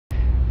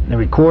The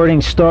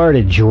recording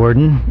started,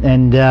 Jordan,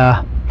 and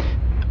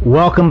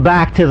welcome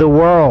back to the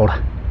world.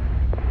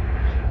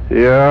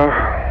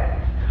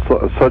 Yeah,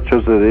 such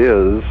as it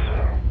is.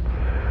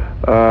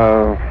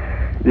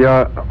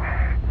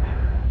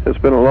 It's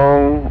been a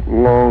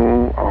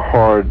long,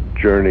 hard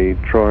journey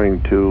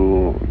trying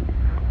to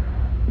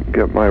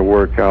get my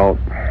work out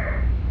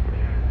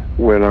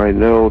when I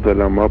know that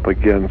I'm up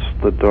against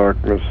the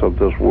darkness of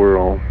this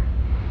world.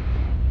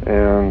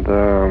 And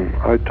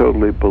I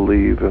totally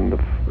believe in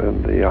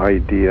the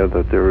idea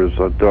that there is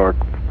a dark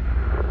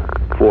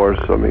force.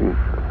 I mean,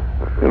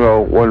 you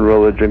know, one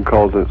religion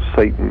calls it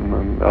Satan,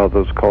 and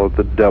others call it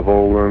the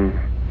devil,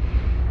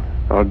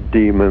 and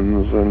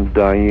demons and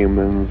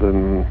daemons,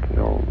 and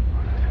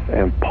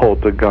and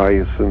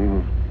poltergeists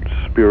and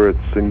spirits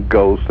and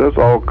ghosts. There's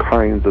all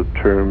kinds of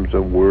terms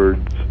and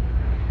words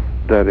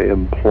that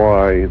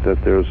imply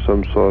that there's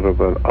some sort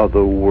of an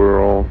other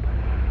world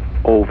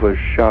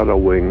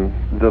overshadowing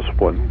this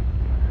one,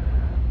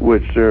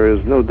 which there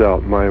is no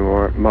doubt in my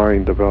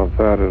mind about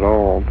that at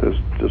all. There's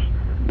just,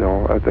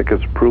 I think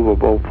it's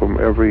provable from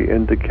every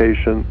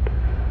indication.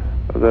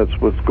 That's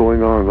what's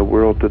going on in the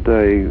world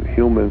today.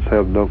 Humans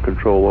have no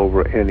control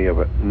over any of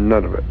it,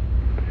 none of it.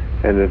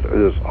 And it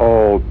is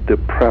all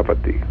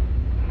depravity,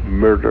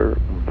 murder,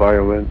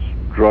 violence,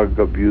 drug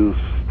abuse,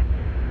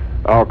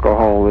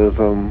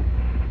 alcoholism,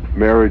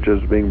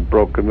 marriages being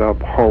broken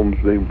up, homes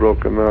being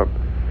broken up.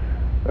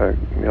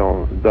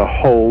 The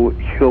whole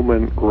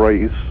human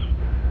race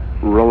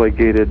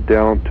relegated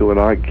down to an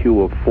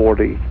IQ of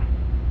 40,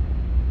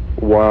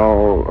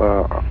 while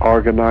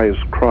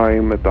organized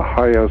crime at the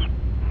highest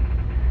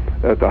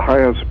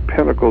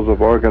pinnacles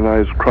of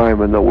organized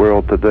crime in the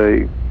world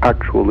today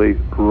actually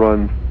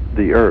run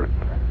the earth.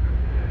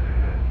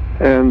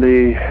 And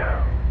the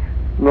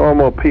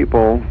normal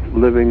people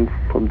living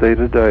from day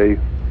to day,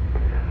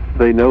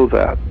 they know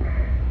that.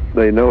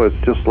 They know it's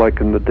just like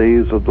in the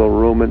days of the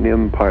Roman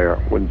Empire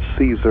when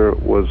Caesar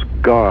was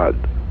God.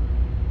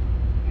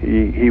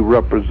 He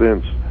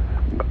represents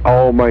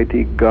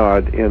Almighty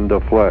God in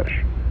the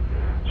flesh.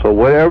 So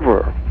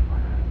whatever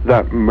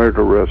that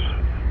murderous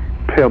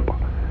pimp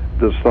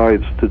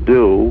decides to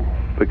do,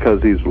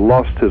 because he's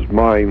lost his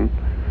mind,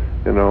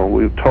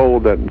 we're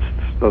told that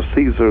the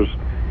Caesars,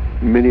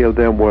 many of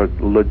them were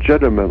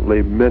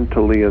legitimately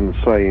mentally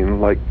insane,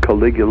 like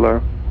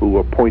Caligula, who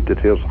appointed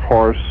his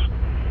horse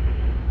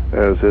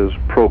as his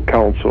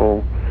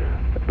proconsul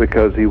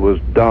because he was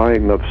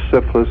dying of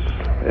syphilis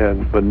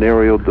and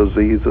venereal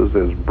diseases.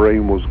 His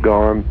brain was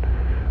gone,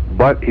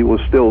 but he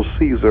was still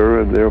Caesar,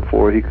 and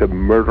therefore he could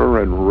murder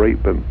and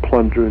rape and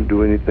plunder and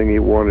do anything he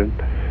wanted.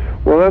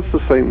 Well, that's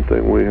the same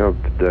thing we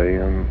have today,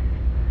 and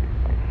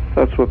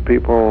that's what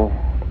people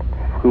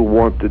who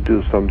want to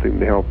do something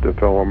to help their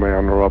fellow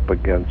man are up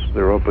against.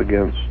 They're up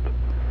against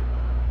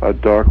a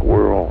dark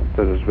world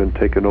that has been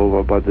taken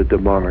over by the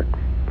demonic,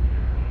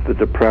 the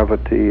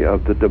depravity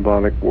of the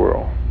demonic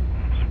world,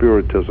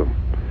 spiritism.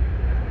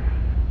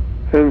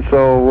 And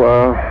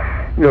so,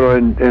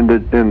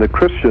 in the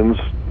Christians,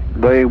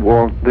 they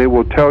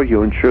will tell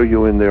you and show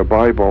you in their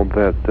Bible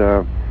that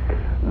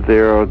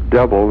their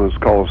devil is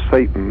called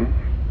Satan,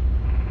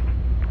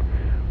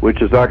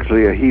 which is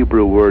actually a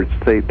Hebrew word,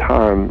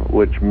 Satan,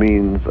 which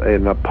means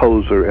an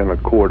opposer in a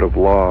court of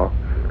law.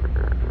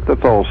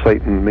 That's all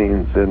Satan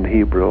means in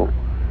Hebrew.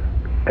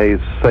 A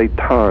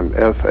Satan,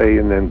 S-A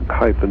and then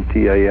hyphen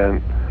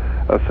T-A-N.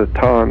 A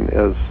Satan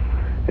is,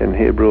 in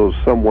Hebrew,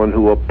 someone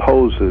who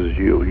opposes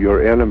you,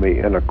 your enemy,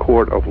 in a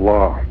court of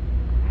law.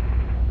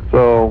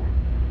 So,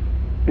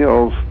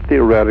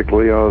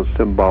 theoretically or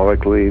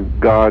symbolically,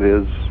 God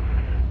is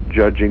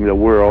judging the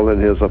world,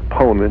 and his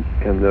opponent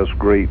in this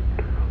great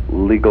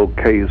legal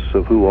case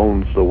of who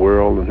owns the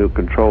world and who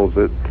controls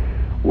it,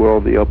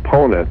 well, the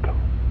opponent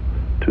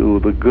to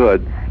the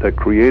good that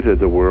created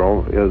the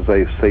world is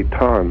a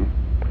Satan,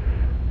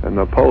 an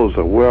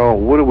opposer. Well,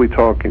 what are we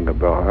talking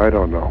about? I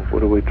don't know.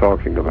 What are we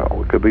talking about?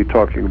 We could be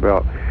talking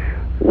about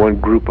one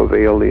group of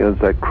aliens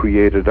that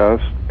created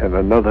us, and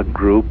another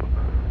group,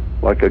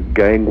 like a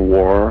gang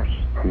war.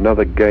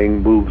 Another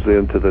gang moves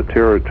into the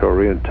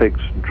territory and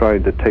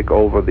trying to take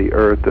over the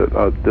earth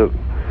that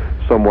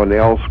someone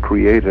else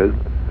created.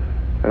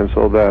 And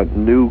so that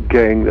new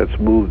gang that's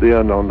moved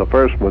in on the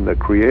first one that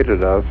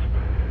created us,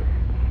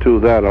 to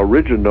that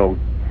original,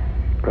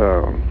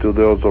 to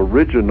those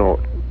original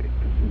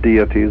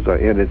deities or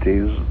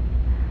entities,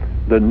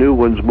 the new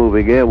ones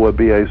moving in would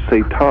be a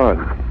Satan,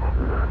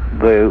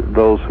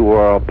 those who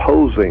are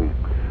opposing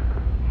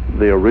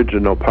the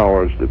original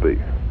powers to be.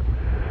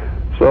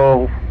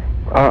 So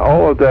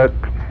all of that,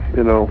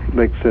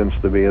 makes sense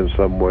to me in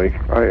some way.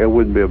 It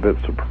wouldn't be a bit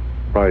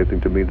surprising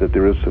to me that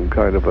there is some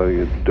kind of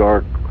a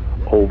dark,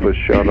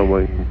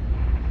 overshadowing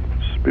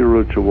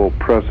spiritual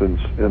presence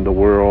in the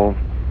world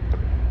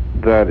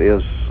that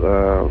is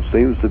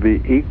seems to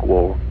be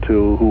equal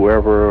to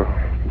whoever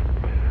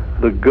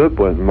the good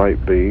one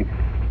might be,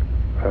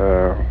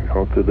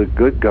 to the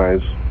good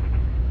guys,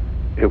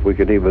 if we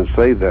can even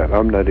say that.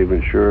 I'm not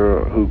even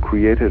sure who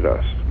created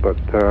us, but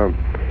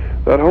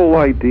that whole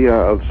idea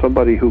of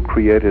somebody who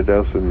created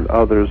us and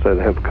others that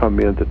have come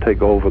in to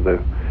take over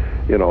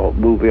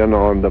move in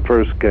on the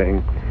first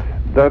gang,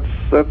 that's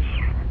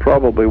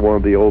probably one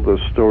of the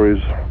oldest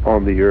stories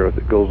on the earth.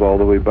 It goes all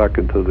the way back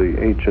into the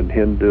ancient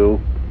Hindu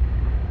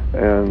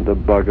and the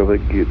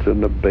Bhagavad Gita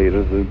and the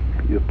Vedas, the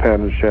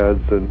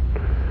Upanishads, and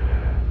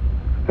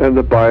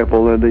the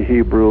Bible and the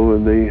Hebrew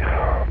and the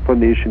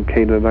Phoenician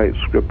Canaanite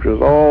scriptures.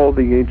 All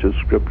the ancient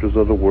scriptures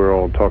of the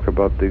world talk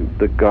about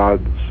the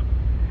gods,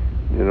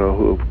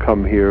 who have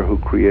come here, who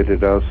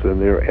created us,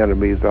 and their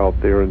enemies out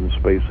there in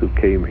space who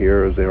came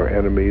here as their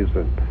enemies.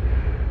 And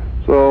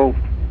so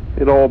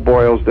it all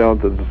boils down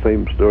to the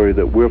same story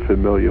that we're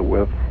familiar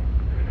with,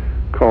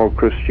 called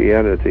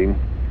Christianity,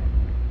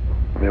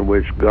 in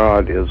which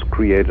God has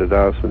created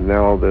us, and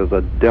now there's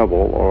a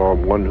devil, or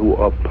one who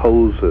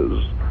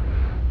opposes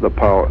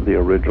the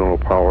original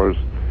powers.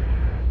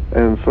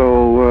 And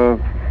so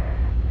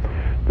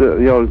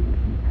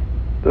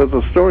there's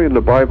a story in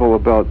the Bible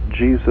about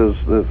Jesus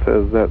that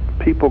says that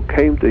people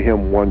came to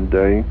him one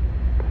day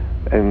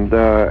and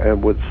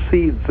with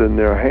seeds in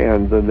their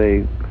hands, and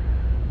they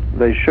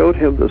showed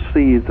him the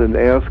seeds and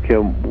asked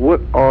him,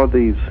 "What are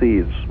these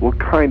seeds? What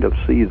kind of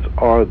seeds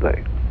are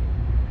they?"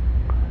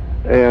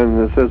 And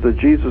it says that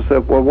Jesus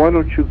said, "Well, why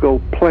don't you go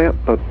plant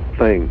the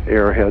thing,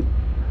 airhead?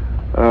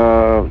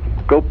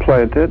 Go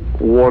plant it,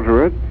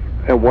 water it,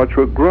 and watch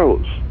what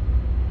grows.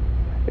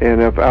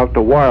 And if after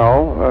a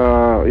while,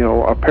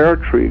 a pear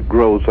tree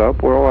grows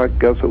up, well, I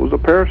guess it was a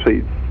pear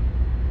seed.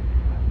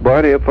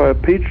 But if a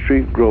peach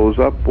tree grows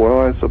up, well,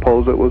 I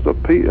suppose it was a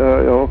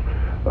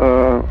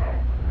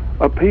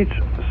peach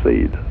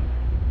seed.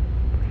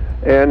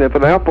 And if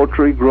an apple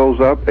tree grows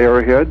up,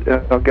 airhead,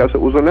 I guess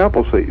it was an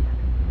apple seed.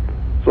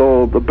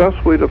 So the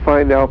best way to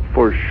find out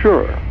for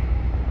sure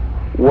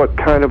what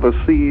kind of a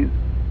seed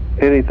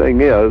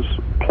anything is,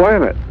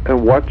 plant it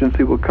and watch and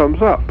see what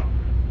comes up.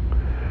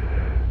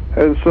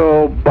 And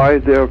so by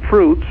their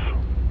fruits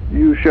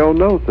you shall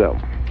know them."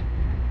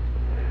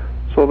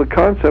 So the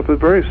concept is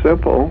very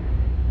simple.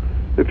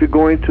 If you're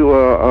going to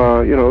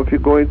a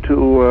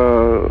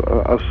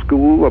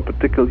school, a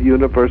particular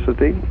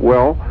university,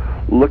 well,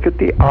 look at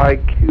the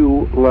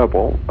IQ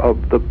level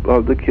of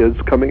the kids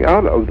coming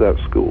out of that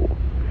school.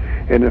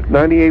 And if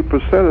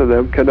 98% of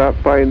them cannot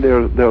find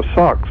their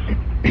socks,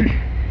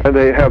 and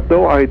they have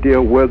no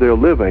idea where they're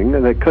living,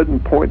 and they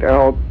couldn't point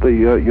out the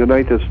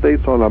United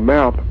States on a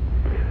map,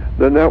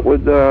 then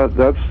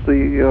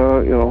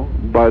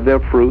by their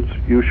fruits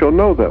you shall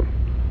know them.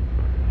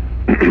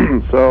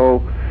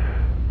 So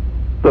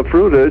the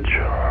fruitage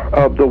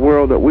of the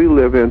world that we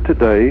live in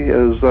today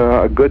is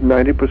a good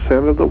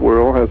 90% of the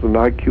world has an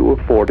IQ of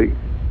 40,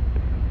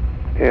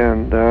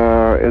 and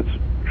it's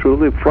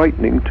truly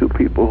frightening to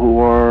people who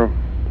are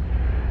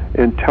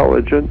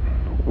intelligent,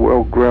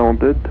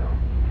 well-grounded,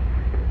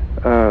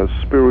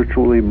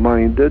 spiritually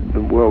minded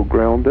and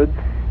well-grounded,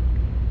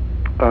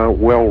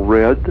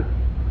 well-read,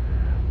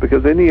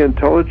 because any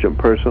intelligent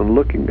person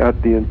looking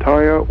at the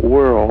entire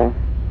world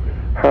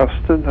has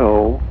to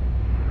know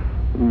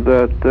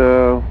that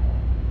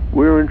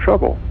we're in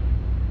trouble.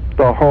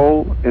 The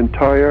whole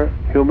entire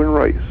human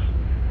race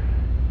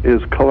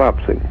is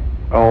collapsing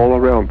all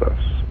around us.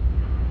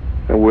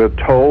 And we're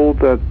told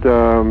that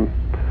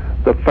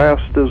the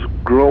fastest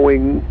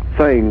growing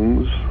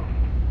things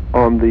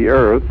on the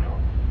earth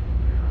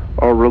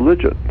are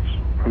religions.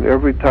 And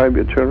every time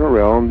you turn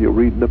around, you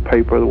read in the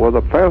paper, well,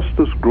 the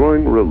fastest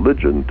growing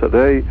religion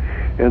today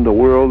in the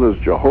world is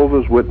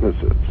Jehovah's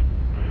Witnesses.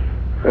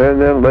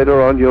 And then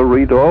later on you'll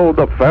read,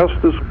 the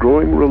fastest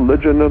growing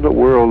religion in the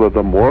world is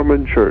the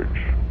Mormon Church.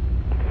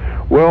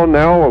 Well,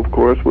 now, of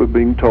course, we're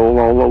being told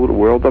all over the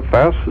world the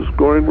fastest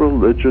growing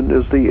religion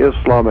is the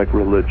Islamic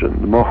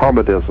religion,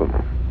 Mohammedanism.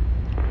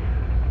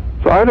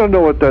 So I don't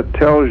know what that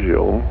tells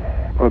you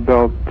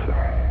about,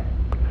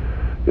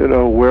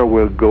 where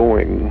we're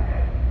going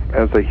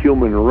as a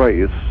human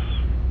race.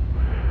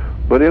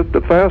 But if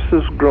the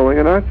fastest growing,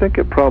 and I think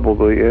it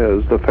probably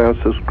is, the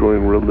fastest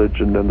growing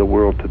religion in the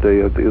world today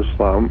is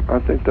Islam, I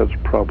think that's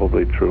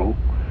probably true.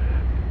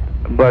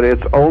 But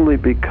it's only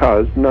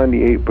because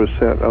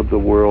 98% of the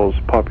world's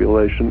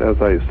population, as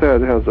I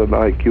said, has an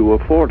IQ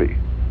of 40.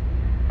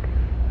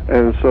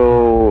 And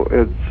so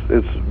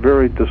it's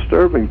very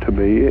disturbing to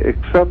me,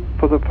 except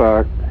for the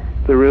fact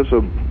there is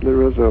a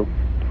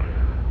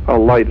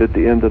light at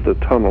the end of the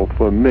tunnel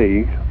for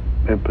me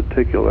in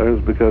particular,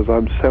 is because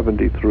I'm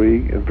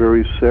 73 and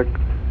very sick,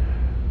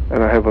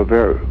 and I have a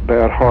very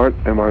bad heart,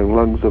 and my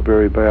lungs are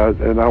very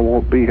bad, and I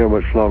won't be here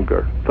much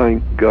longer,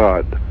 thank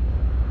God.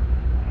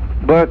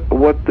 But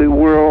what the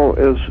world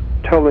is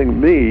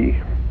telling me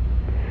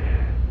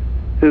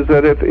is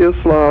that if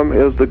Islam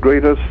is the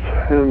greatest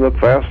and the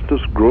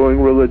fastest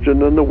growing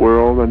religion in the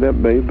world, and it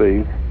may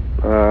be,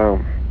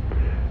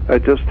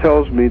 it just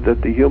tells me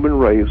that the human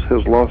race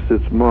has lost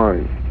its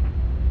mind.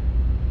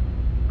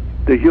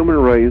 The human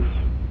race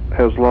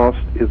has lost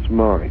its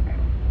mind.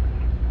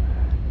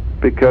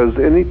 Because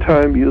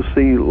anytime you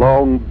see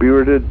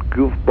long-bearded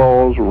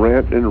goofballs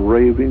rant and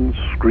raving,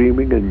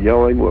 screaming and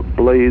yelling with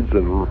blades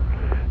and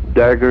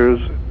daggers,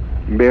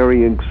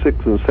 marrying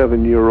 6- and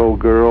 7-year-old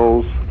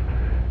girls,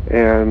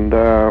 and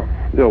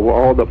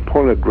all the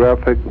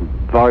pornographic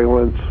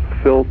violence,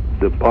 filth,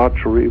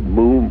 debauchery,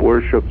 moon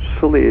worship,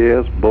 silly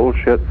ass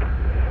bullshit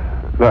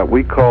that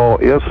we call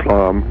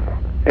Islam.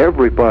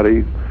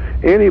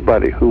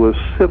 Anybody who is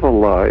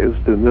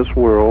civilized in this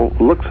world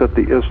looks at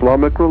the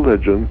Islamic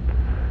religion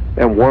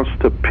and wants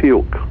to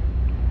puke.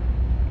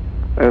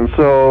 And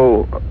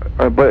so,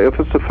 but if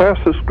it's the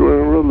fastest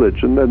growing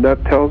religion, then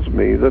that tells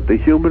me that the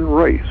human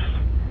race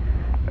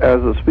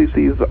as a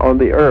species on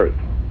the earth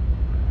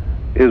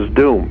is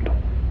doomed.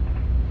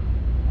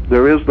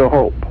 There is no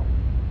hope.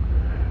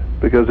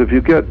 Because if you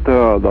get the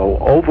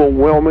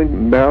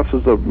overwhelming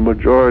masses of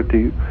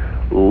majority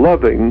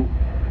loving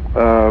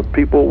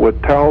people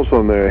with towels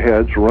on their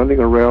heads running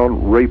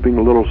around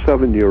raping little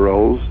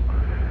 7-year-olds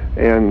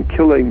and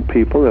killing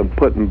people and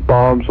putting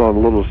bombs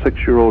on little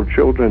 6-year-old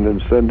children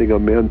and sending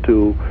them in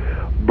to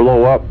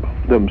blow up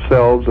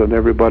themselves and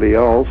everybody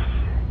else,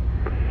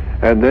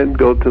 and then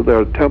go to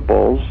their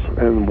temples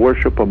and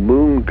worship a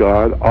moon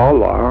god,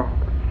 Allah.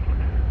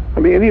 I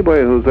mean,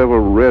 anybody who's ever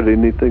read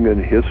anything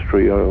in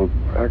history,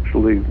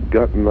 actually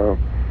gotten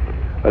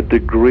a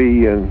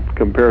degree in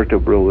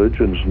comparative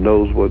religions,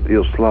 knows what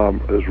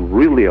Islam is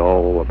really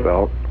all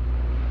about.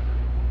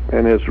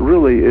 And it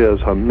really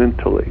is a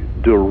mentally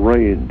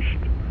deranged.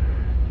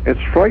 It's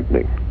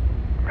frightening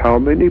how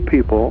many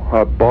people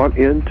have bought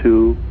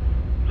into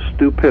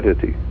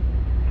stupidity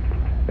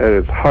at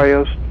its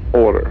highest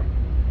order.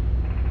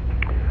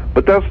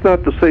 But that's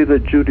not to say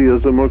that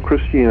Judaism or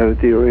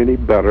Christianity are any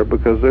better,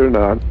 because they're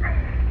not.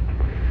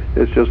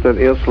 It's just that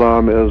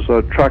Islam is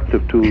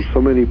attractive to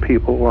so many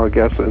people. I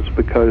guess it's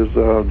because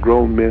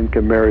grown men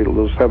can marry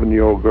little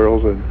 7-year-old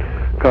girls and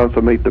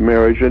consummate the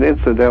marriage. And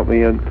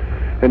incidentally, in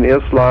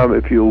Islam,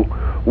 if you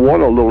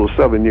want a little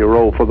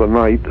 7-year-old for the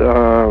night,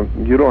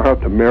 you don't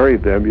have to marry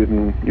them.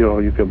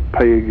 You can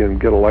pay and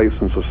get a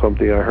license or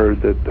something. I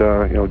heard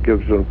that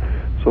gives them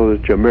so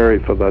that you're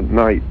married for the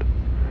night.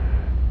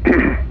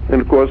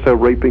 And of course, they're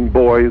raping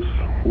boys.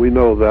 We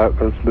know that.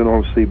 It's been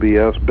on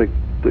CBS,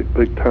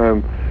 big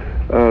time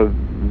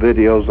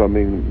videos. I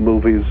mean,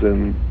 movies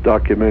and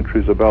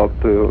documentaries about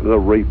the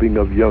raping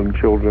of young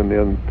children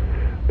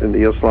in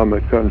the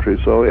Islamic countries.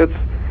 So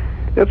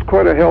it's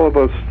quite a hell of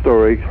a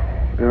story,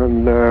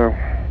 and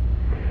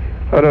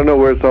I don't know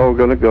where it's all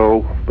going to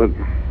go.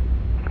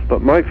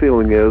 But my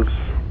feeling is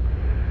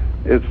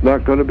it's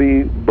not going to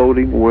be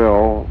boding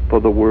well for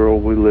the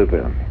world we live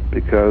in,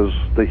 because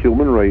the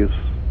human race,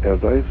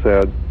 as I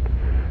said,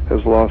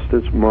 has lost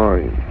its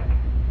mind.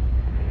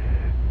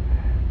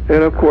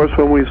 And of course,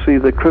 when we see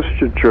the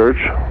Christian church,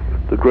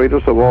 the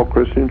greatest of all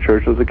Christian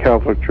churches, the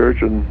Catholic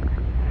Church, and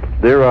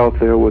they're out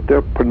there with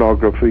their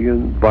pornography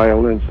and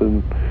violence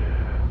and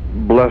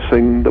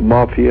blessing the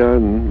mafia,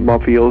 and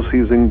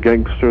mafiosis and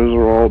gangsters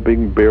are all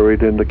being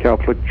buried in the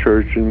Catholic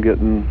Church and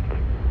getting,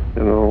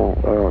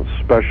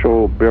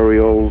 special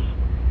burials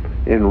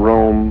in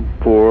Rome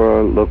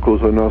for La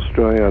Cosa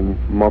Nostra and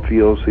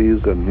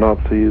mafiosis and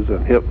Nazis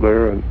and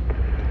Hitler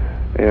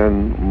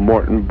and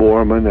Martin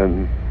Bormann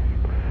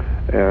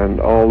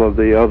and all of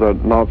the other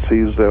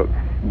Nazis that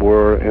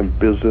were in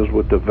business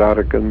with the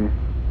Vatican.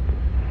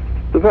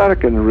 The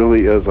Vatican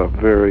really is a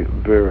very,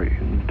 very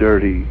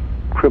dirty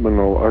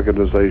criminal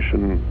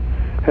organization.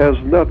 Has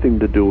nothing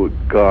to do with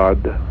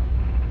God.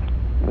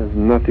 Has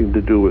nothing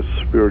to do with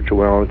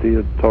spirituality.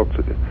 It talks.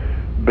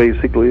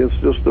 Basically, it's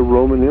just the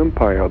Roman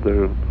Empire,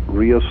 the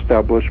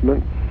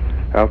reestablishment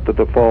after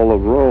the fall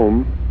of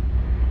Rome.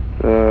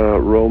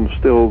 Rome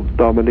still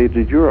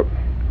dominated Europe.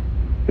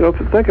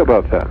 Think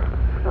about that.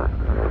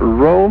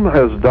 Rome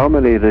has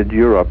dominated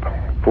Europe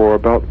for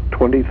about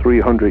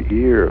 2,300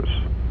 years.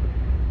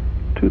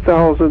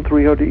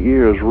 2,300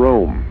 years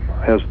Rome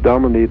has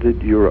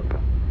dominated Europe.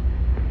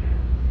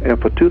 And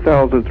for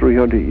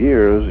 2,300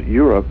 years,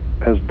 Europe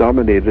has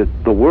dominated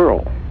the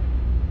world.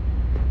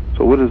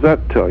 So what does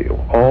that tell you?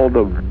 All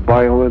the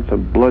violence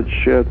and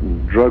bloodshed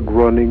and drug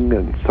running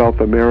in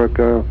South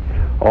America,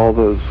 all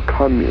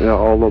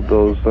of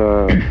those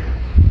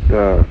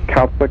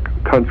Catholic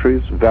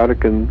countries,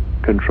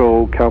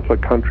 Vatican-controlled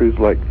Catholic countries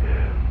like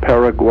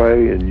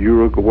Paraguay and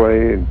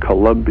Uruguay and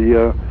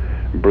Colombia,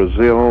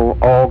 Brazil,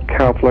 all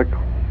Catholic,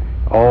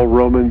 all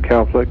Roman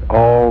Catholic,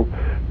 all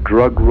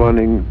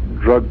drug-running,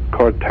 drug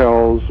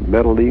cartels,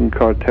 Medellin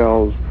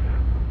cartels.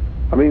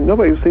 I mean,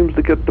 nobody seems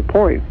to get the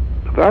point.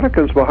 The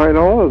Vatican's behind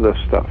all of this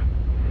stuff.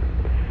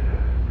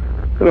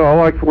 I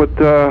like what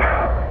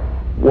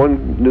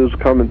one news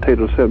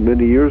commentator said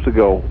many years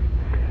ago.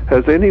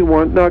 Has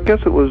anyone, I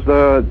guess it was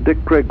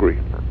Dick Gregory,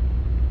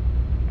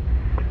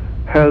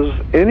 has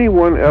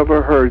anyone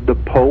ever heard the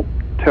Pope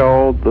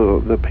tell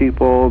the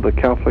people, the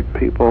Catholic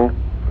people,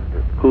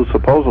 who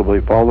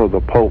supposedly follow the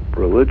Pope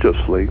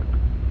religiously,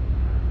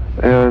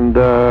 and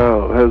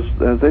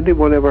has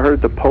anyone ever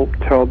heard the Pope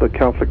tell the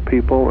Catholic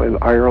people in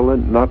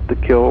Ireland not to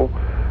kill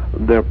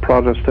their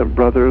Protestant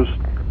brothers,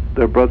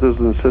 their brothers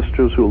and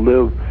sisters who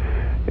live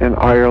in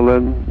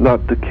Ireland,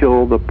 not to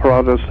kill the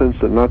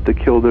Protestants and not to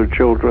kill their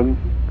children?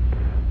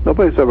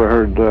 Nobody's ever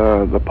heard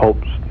the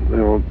popes,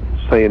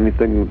 say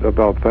anything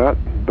about that,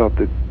 about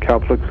the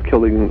Catholics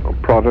killing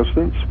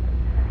Protestants.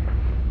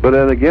 But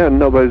then again,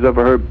 nobody's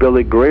ever heard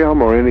Billy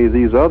Graham or any of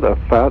these other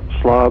fat,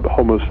 slob,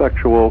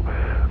 homosexual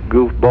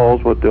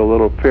goofballs with their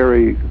little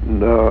fairy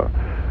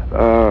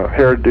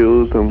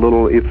hairdos and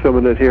little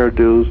effeminate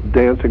hairdos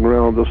dancing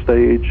around the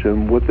stage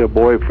and with their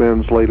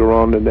boyfriends later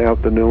on in the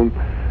afternoon,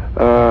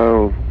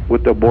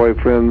 with their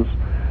boyfriends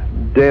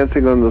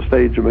dancing on the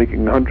stage and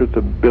making hundreds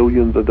of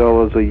billions of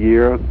dollars a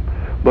year.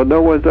 But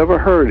no one's ever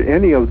heard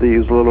any of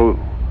these little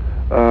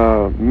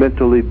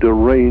mentally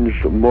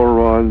deranged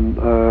moron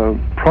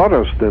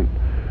Protestant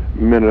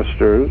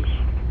ministers.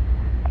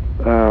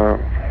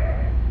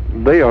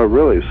 They are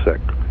really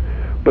sick.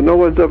 But no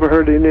one's ever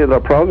heard any of the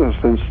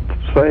Protestants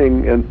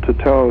saying and to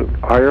tell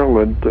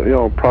Ireland,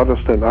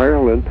 Protestant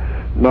Ireland,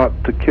 not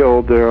to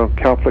kill their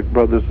Catholic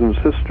brothers and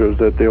sisters,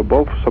 that they're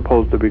both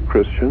supposed to be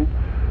Christian.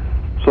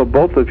 So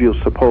both of you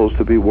are supposed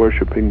to be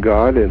worshiping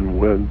God and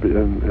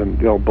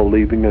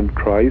believing in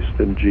Christ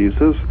and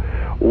Jesus.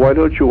 Why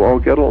don't you all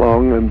get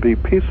along and be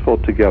peaceful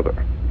together?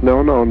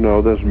 No.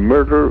 There's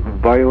murder,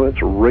 violence,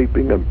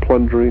 raping, and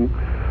plundering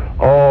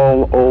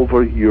all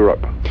over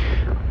Europe.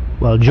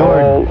 Well,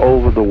 Jordan, all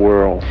over the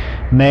world.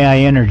 May I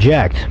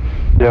interject?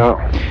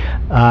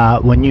 Yeah.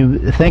 When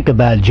you think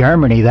about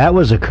Germany, that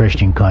was a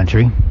Christian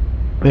country.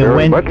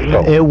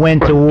 It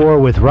went to war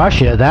with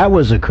Russia. That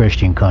was a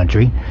Christian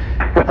country.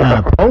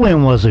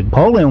 Poland was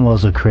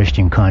a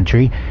Christian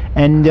country,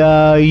 and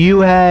you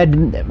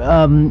had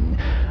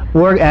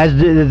as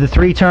the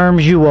three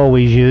terms you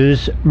always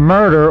use: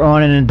 murder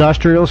on an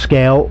industrial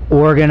scale,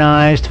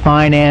 organized,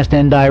 financed,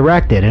 and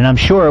directed. And I'm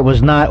sure it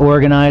was not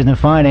organized and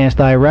financed,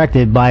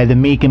 directed by the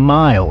meek and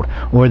mild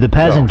or the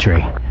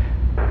peasantry.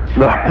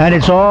 No. And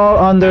it's all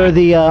under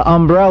the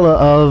umbrella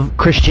of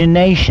Christian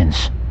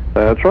nations.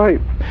 That's right.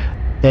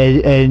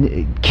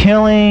 And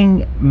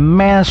killing,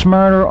 mass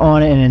murder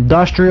on an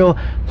industrial,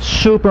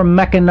 super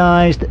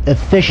mechanized,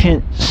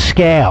 efficient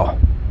scale.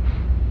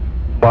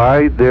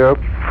 By their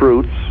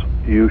fruits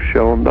you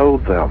shall know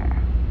them.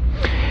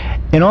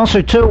 And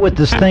also, too, with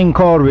this thing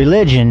called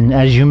religion,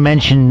 as you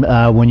mentioned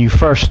when you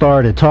first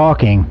started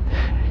talking,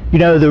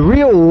 the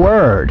real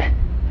word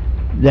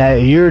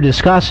that you're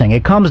discussing,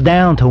 it comes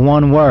down to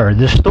one word.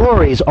 The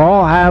stories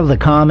all have the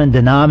common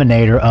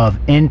denominator of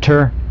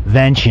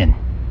intervention.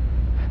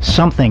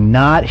 Something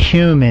not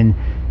human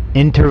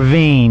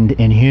intervened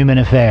in human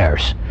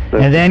affairs.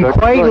 And then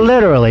quite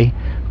literally,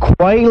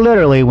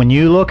 when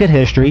you look at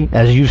history,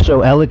 as you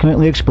so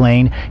eloquently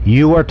explained,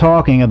 you are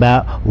talking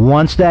about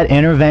once that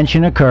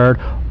intervention occurred,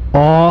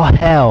 all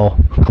hell,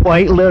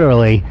 quite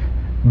literally,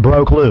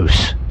 broke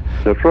loose.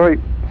 That's right.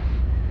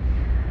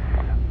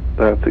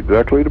 That's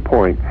exactly the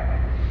point.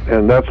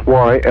 And that's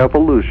why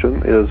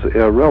evolution is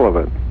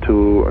irrelevant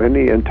to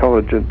any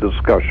intelligent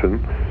discussion.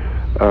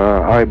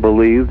 I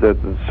believe that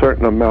a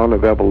certain amount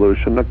of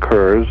evolution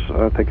occurs.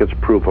 I think it's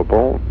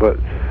provable, but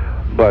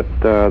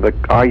the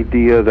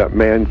idea that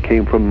man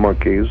came from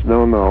monkeys,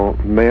 no,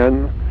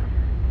 man.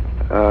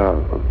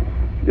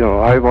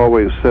 I've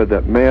always said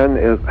that man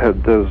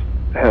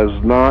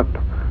has not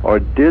or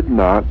did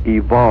not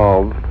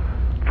evolve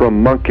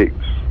from monkeys.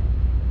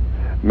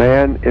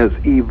 Man is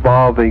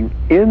evolving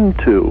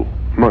into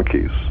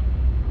monkeys.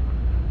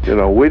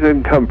 We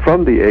didn't come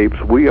from the apes.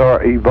 We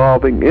are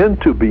evolving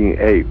into being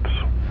apes.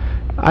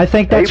 I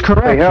think that's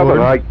correct. They have an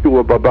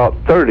IQ of about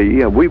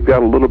 30, and we've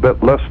got a little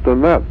bit less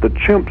than that. The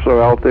chimps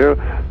are out there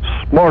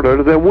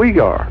smarter than we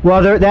are.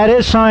 Well, that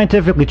is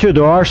scientifically true.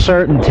 There are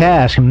certain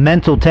tasks,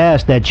 mental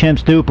tasks, that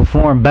chimps do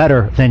perform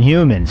better than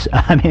humans.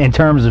 I mean, in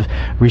terms of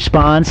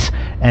response,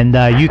 and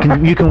you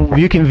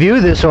can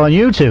view this on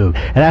YouTube.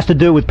 It has to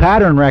do with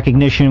pattern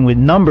recognition with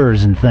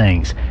numbers and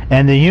things.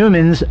 And the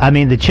humans, the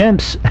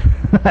chimps,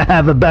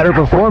 have a better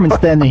performance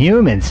than the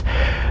humans.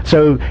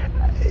 So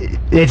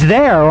it's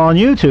there on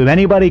YouTube.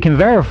 Anybody can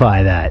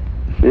verify that.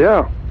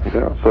 Yeah.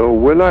 So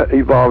we're not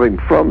evolving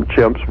from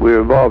chimps. We're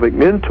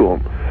evolving into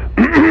them.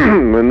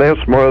 And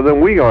they're smarter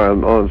than we are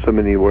on so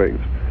many ways.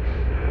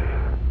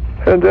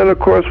 And then, of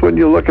course, when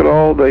you look at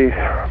all the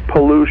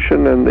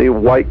pollution and the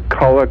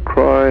white-collar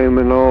crime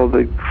and all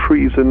the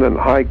treason and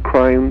high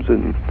crimes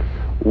and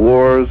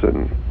wars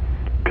and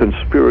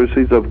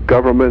conspiracies of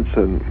governments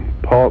and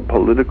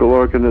political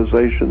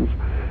organizations,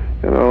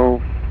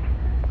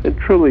 it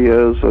truly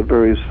is a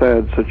very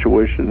sad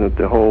situation that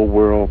the whole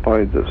world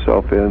finds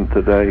itself in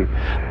today.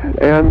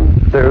 And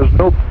there's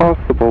no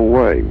possible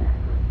way,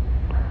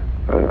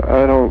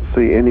 I don't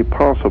see any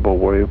possible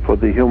way for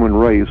the human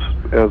race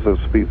as a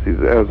species,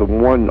 as a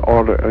one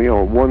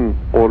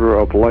order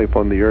of life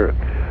on the earth.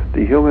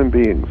 The human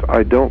beings,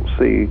 I don't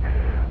see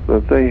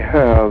that they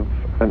have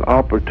an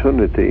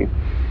opportunity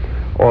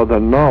or the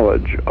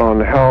knowledge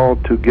on how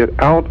to get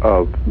out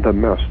of the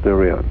mess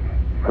they're in.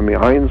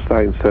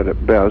 Einstein said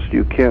it best: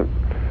 you can't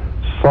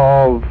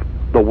solve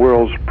the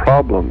world's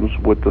problems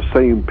with the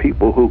same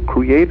people who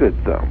created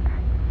them.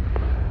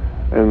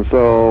 And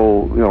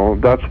so,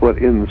 that's what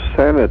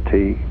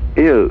insanity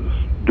is.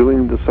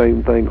 doing the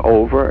same thing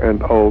over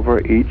and over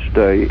each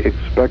day,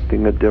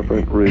 expecting a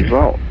different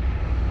result.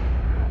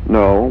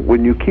 No,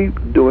 when you keep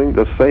doing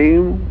the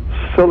same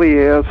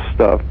silly-ass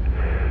stuff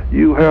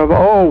you have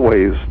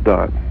always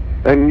done,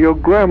 and your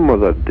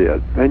grandmother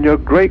did, and your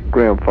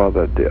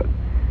great-grandfather did,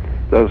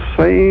 the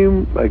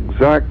same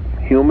exact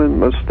human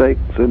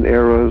mistakes and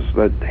errors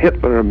that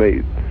Hitler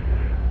made,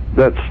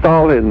 that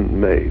Stalin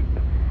made,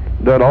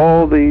 that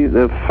all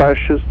the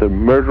fascists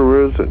and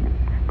murderers and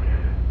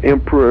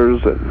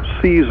emperors and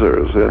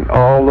Caesars and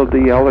all of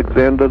the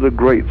Alexander the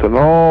Greats and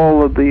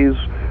all of these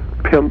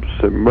pimps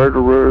and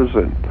murderers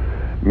and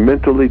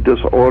mentally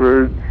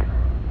disordered,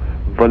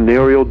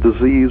 venereal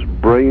disease,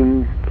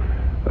 brain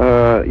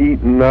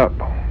eaten up.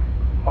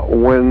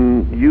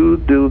 When you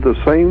do the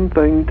same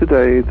thing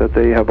today that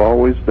they have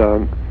always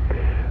done,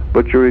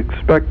 but you're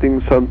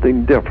expecting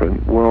something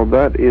different, well,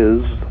 that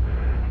is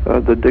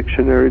the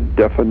dictionary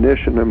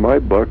definition in my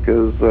book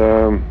is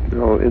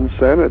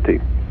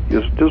insanity.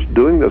 Just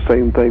doing the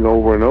same thing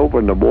over and over,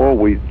 and the more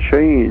we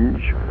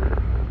change,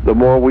 the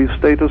more we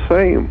stay the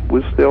same.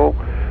 We're still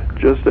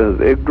just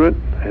as ignorant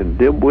and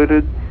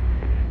dim-witted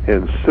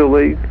and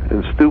silly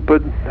and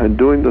stupid and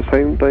doing the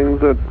same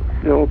things that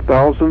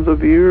thousands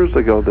of years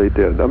ago they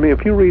did. I mean,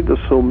 if you read the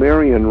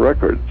Sumerian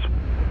records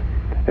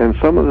and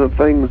some of the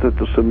things that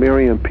the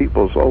Sumerian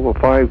peoples over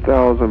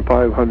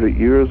 5,500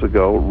 years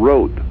ago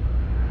wrote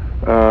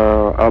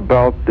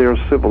about their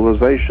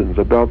civilizations,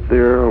 about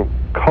their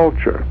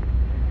culture,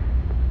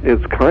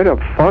 it's kind of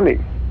funny.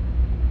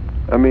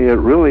 I mean, it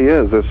really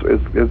is.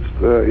 It's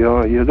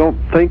you don't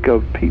think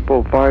of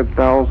people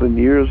 5,000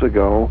 years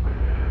ago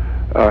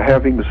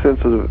having a sense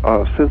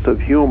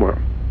of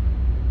humor,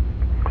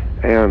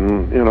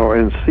 and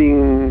and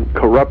seeing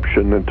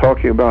corruption and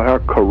talking about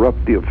how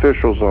corrupt the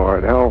officials are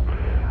and how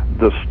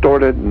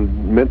distorted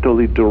and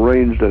mentally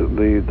deranged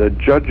the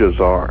judges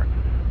are.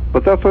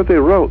 But that's what they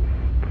wrote.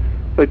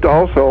 They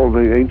also,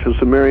 the ancient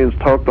Sumerians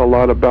talked a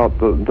lot about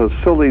the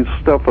silly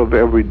stuff of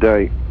every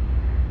day.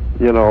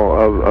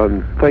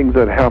 Of things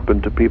that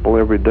happen to people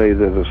every day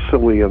that are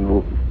silly,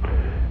 and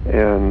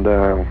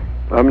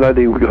I'm not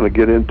even going to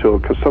get into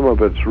it because some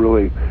of it's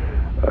really,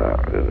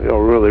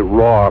 really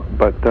raw,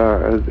 but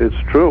it's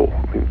true.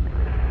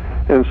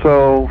 And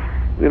so,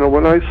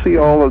 when I see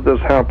all of this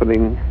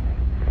happening,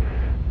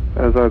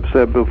 as I've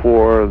said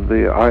before,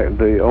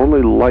 the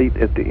only light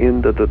at the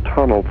end of the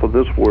tunnel for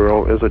this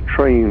world is a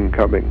train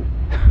coming.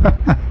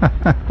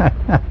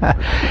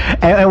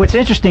 And what's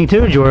interesting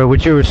too, Jory,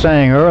 what you were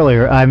saying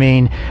earlier, I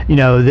mean,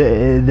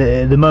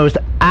 the most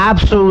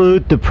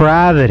absolute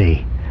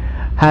depravity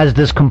has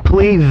this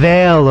complete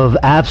veil of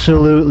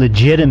absolute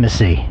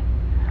legitimacy.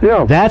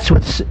 Yeah. That's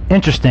what's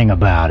interesting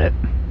about it.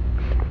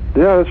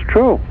 Yeah, it's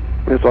true.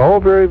 It's all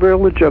very, very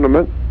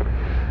legitimate.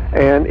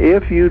 And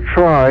if you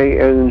try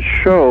and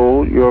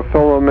show your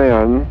fellow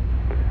man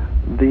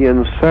the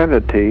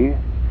insanity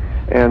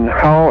and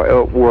how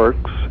it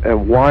works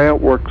and why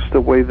it works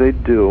the way they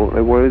do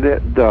and what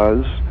it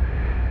does,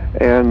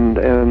 and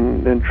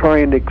try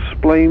and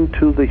explain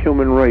to the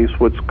human race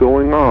what's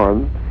going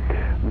on,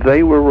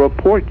 they will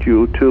report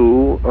you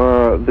to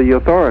the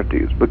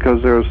authorities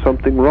because there's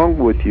something wrong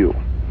with you.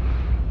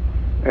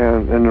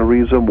 And the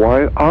reason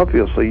why,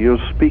 obviously, you're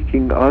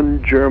speaking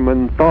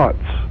un-German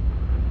thoughts.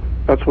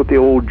 That's what the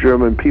old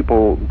German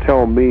people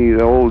tell me,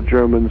 the old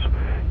Germans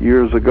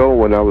years ago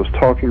when I was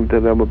talking to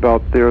them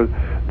about their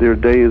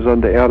days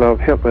under Adolf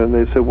Hitler, and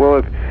they said,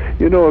 well,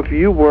 if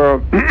you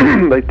were,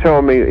 they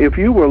tell me, if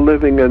you were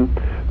living in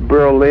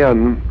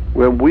Berlin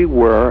when we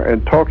were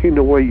and talking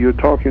the way you're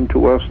talking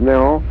to us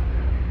now,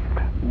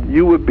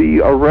 you would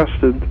be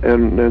arrested,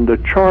 and the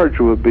charge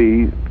would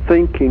be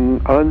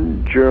thinking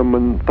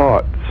un-German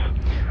thoughts.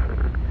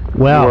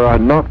 Well, we're a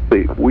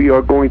Nazi. We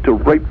are going to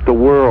rape the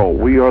world.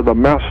 We are the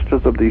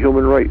masters of the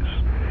human race.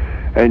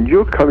 And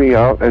you're coming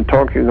out and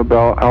talking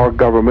about our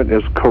government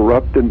is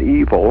corrupt and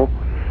evil,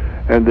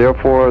 and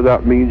therefore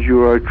that means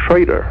you are a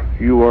traitor.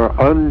 You are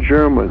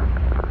un-German.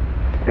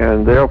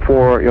 And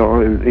therefore,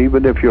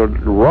 even if you're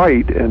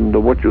right and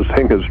what you're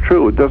saying is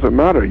true, it doesn't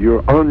matter.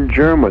 You're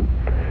un-German.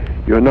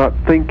 You're not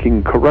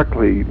thinking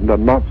correctly the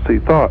Nazi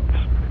thoughts.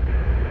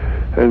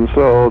 And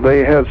so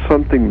they had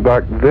something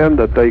back then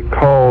that they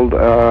called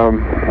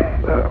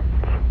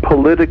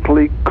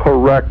politically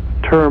correct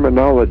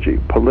terminology,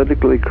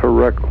 politically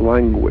correct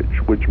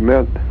language, which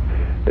meant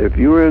if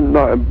you were in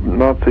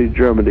Nazi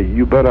Germany,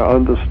 you better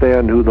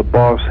understand who the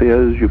boss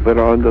is. You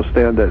better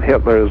understand that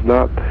Hitler is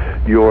not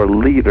your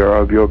leader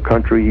of your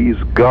country.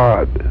 He's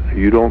God.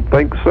 You don't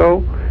think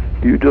so?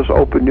 You just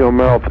open your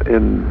mouth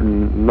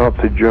in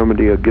Nazi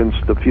Germany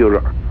against the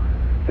Führer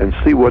and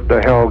see what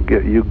the hell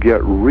you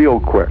get real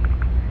quick.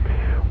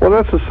 Well,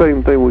 that's the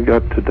same thing we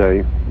got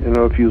today.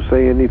 If you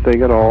say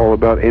anything at all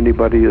about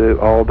anybody,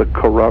 all the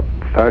corrupt,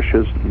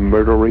 fascist,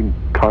 murdering,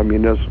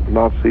 communist,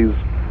 Nazis,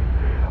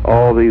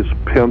 all these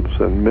pimps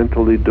and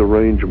mentally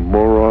deranged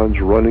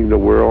morons running the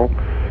world,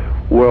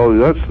 well,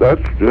 that's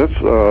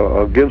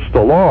against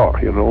the law.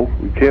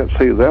 You can't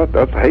say that.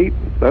 That's hate.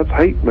 That's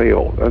hate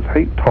mail. That's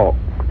hate talk.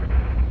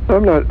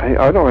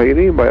 I don't hate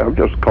anybody. I'm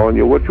just calling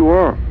you what you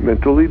are.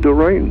 Mentally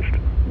deranged.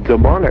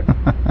 Demonic.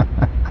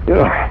 You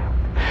know,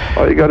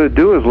 all you got to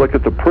do is look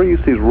at the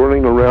priest. He's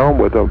running around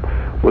with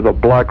a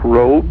black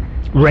robe.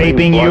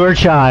 Raping your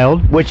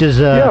child, which is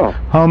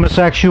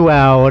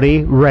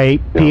homosexuality,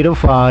 rape,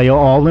 pedophilia,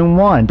 all in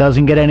one.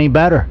 Doesn't get any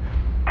better.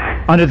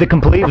 Under the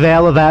complete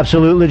veil of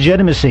absolute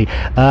legitimacy.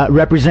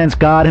 Represents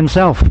God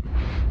himself.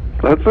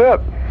 That's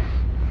it.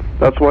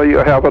 That's why you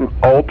have an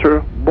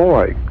altar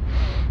boy.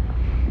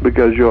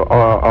 Because you're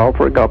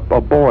offering up a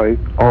boy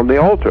on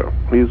the altar.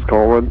 He's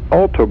called an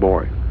altar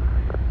boy.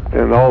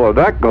 And all of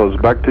that goes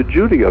back to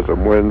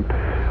Judaism, when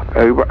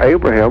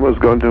Abraham was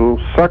going to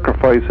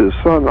sacrifice his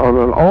son on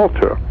an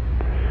altar.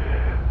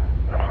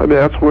 I mean,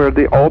 that's where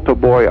the altar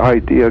boy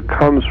idea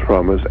comes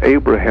from, is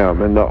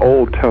Abraham in the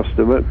Old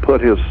Testament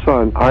put his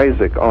son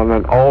Isaac on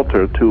an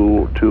altar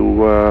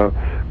to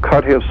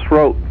cut his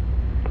throat.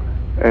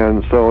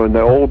 And so in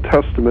the Old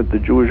Testament, the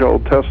Jewish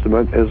Old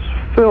Testament is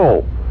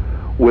filled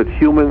with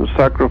human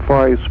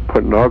sacrifice,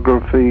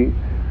 pornography,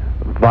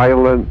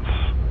 violence,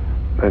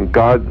 and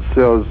God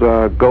says,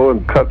 go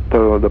and cut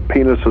the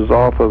penises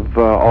off of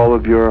all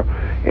of your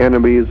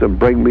enemies and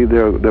bring me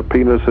their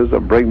penises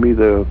and bring me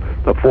the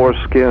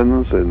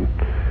foreskins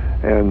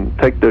and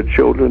take their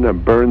children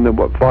and burn them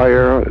with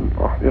fire. And,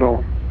 you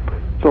know,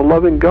 it's a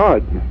loving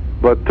God.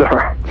 But,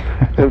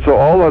 and so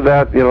all of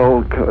that, you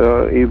know,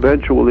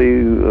 eventually,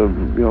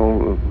 you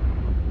know,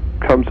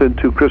 comes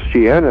into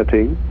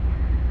Christianity.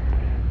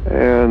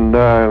 And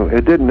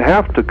it didn't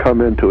have to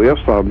come into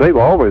Islam. They've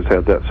always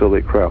had that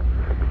silly crap.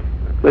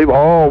 They've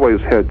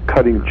always had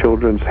cutting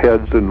children's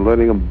heads and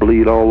letting them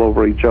bleed all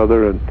over each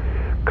other and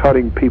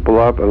cutting people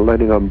up and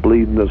letting them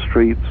bleed in the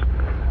streets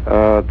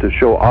to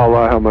show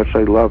Allah how much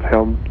they love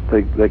him.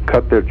 They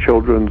cut their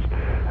children's,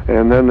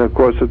 and then, of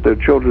course, if their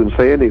children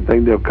say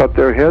anything, they'll cut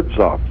their heads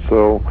off.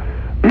 So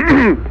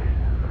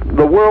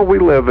the world we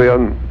live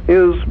in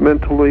is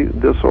mentally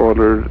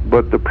disordered,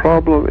 but the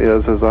problem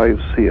is, as I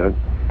see it,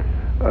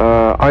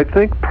 I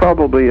think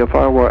probably if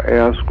I were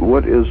asked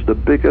what is the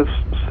biggest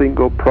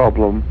single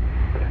problem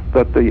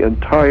that the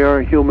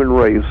entire human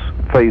race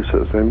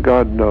faces, and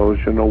God knows,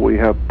 you know, we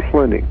have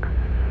plenty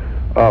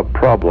of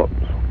problems,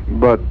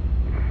 but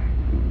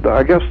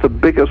I guess the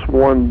biggest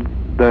one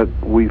that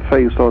we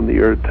face on the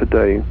earth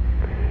today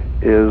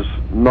is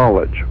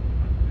knowledge.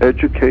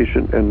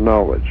 Education and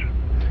knowledge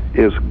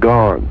is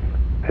gone.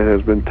 It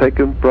has been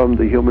taken from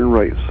the human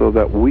race, so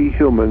that we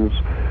humans,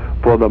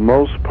 for the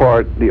most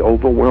part, the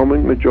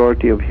overwhelming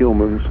majority of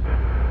humans,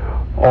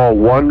 are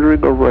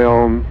wandering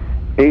around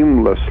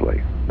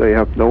aimlessly. They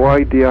have no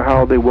idea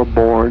how they were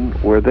born,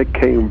 where they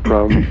came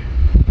from,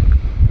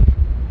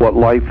 what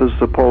life is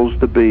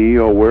supposed to be,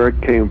 or where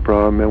it came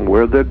from, and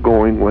where they're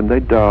going when they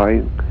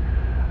die.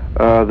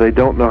 They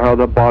don't know how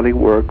the body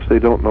works. They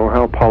don't know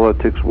how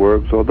politics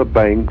works, or the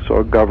banks,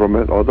 or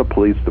government, or the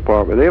police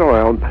department. They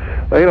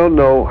don't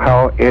know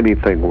how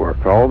anything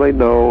works. All they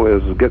know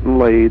is getting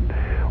laid,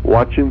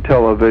 watching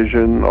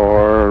television,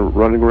 or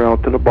running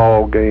around to the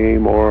ball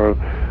game, or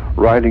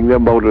riding their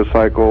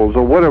motorcycles,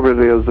 or whatever it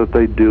is that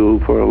they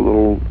do for a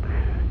little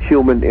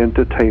human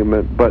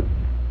entertainment. But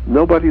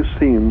nobody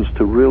seems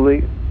to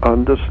really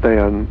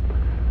understand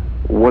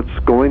what's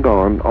going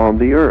on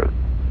the earth.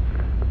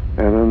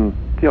 And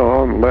you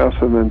know, unless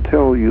and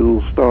until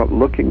you start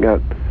looking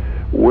at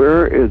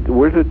where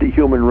did the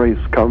human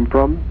race come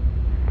from,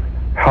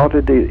 how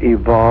did it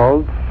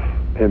evolve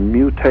and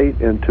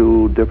mutate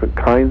into different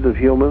kinds of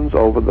humans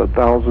over the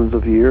thousands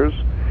of years,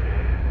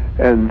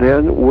 and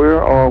then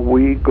where are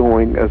we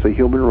going as a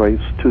human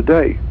race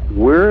today?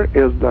 Where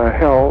is the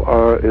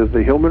hell is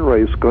the human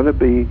race going to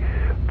be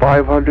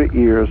 500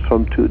 years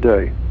from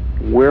today?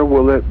 Where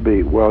will it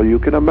be? Well, you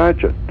can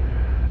imagine.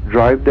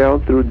 Drive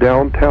down through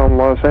downtown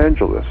Los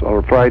Angeles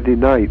on a Friday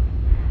night.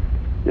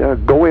 Yeah,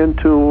 go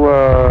into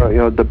you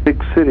know, the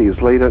big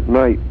cities late at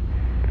night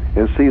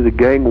and see the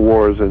gang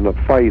wars and the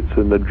fights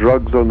and the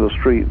drugs on the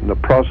street and the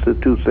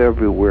prostitutes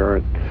everywhere,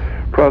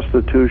 and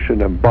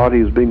prostitution and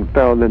bodies being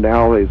found in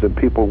alleys and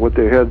people with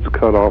their heads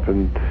cut off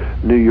in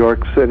New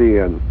York City,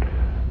 and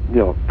you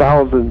know,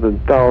 thousands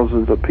and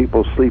thousands of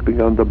people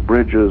sleeping under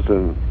bridges.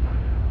 And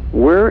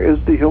where is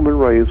the human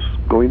race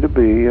going to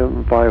be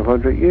in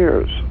 500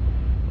 years?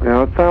 You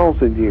know,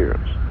 1,000 years.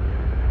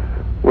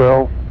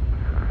 Well,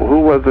 who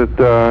was it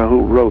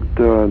who wrote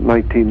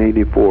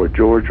 1984?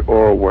 George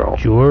Orwell.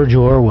 George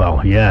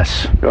Orwell,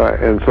 yes.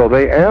 And so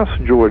they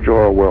asked George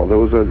Orwell. There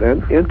was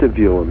an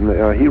interview,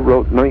 and he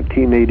wrote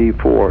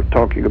 1984,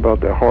 talking about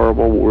the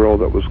horrible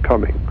world that was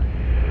coming.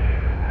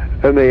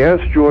 And they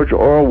asked George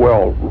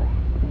Orwell,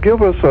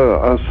 give us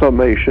a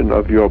summation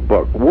of your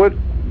book. What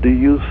do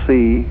you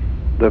see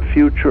the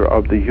future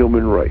of the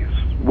human race?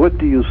 What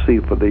do you see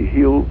for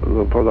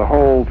the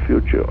whole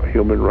future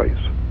human race?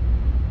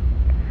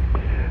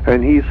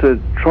 And he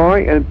said, try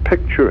and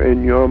picture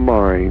in your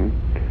mind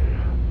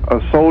a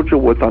soldier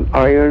with an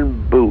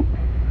iron boot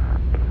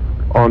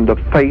on the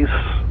face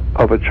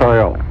of a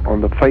child, on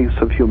the face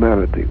of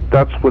humanity.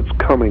 That's what's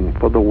coming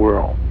for the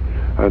world.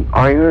 an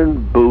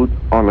iron boot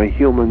on a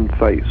human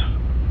face,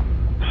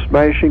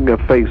 smashing a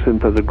face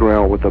into the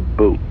ground with a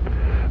boot.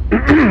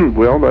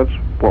 Well, that's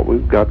what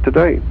we've got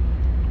today.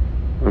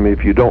 I mean,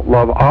 if you don't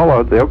love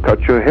Allah, they'll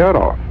cut your head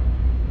off,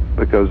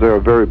 because they're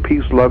very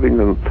peace-loving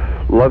and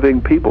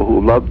loving people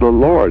who love the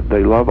Lord.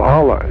 They love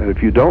Allah. And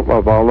if you don't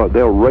love Allah,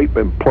 they'll rape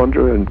and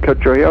plunder and cut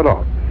your head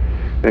off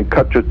and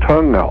cut your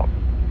tongue out,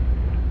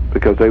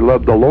 because they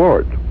love the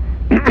Lord.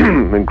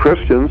 And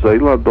Christians, they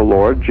love the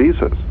Lord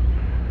Jesus.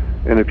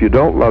 And if you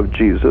don't love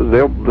Jesus,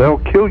 they'll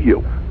kill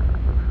you.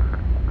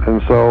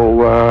 And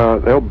so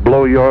they'll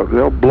blow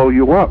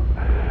you up.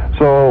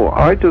 So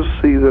I just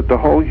see that the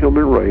whole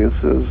human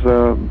race is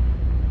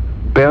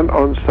bent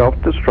on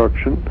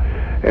self-destruction,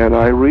 and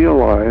I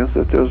realize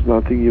that there's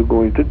nothing you're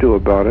going to do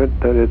about it,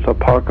 that it's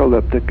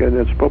apocalyptic in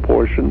its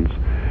proportions,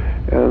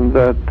 and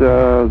that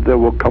there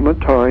will come a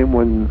time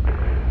when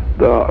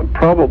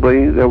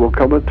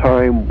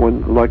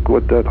like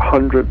with that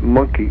 100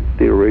 monkey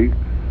theory,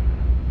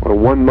 where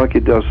one monkey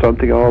does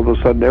something, all of a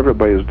sudden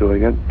everybody's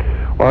doing it.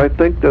 Well, I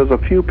think there's a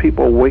few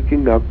people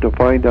waking up to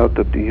find out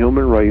that the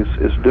human race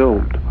is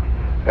doomed.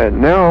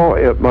 And now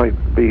it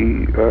might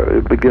be,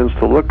 it begins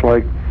to look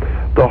like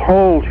the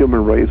whole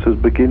human race is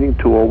beginning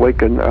to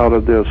awaken out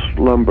of their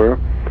slumber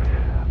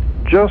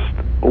just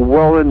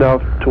well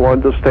enough to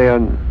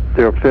understand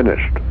they're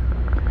finished.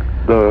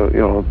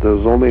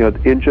 There's only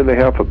 1.5 inches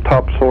of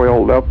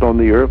topsoil left on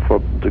the earth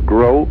to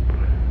grow.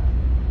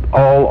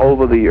 All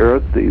over the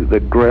earth, the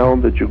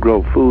ground that you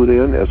grow food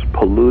in is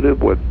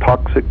polluted with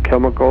toxic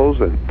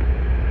chemicals and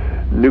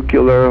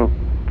nuclear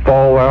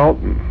fallout,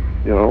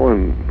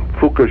 and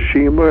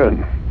Fukushima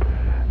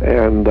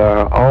and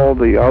all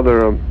the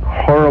other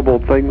horrible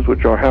things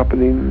which are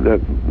happening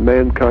that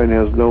mankind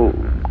has no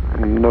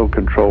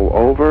control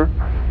over.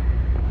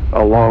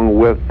 Along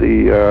with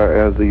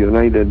as the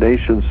United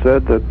Nations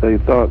said, that they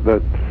thought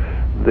that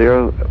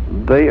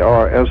they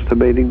are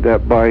estimating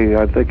that by,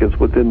 I think it's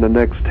within the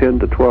next 10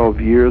 to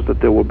 12 years, that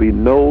there will be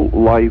no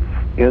life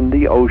in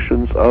the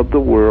oceans of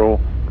the world,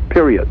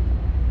 period.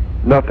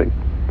 Nothing.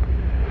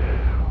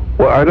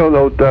 Well, I don't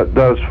know what that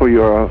does for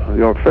your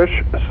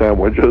fish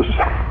sandwiches,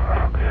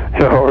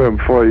 and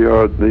for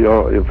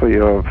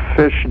your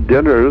fish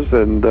dinners,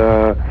 and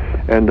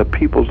the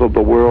peoples of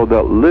the world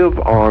that live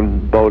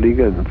on boating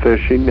and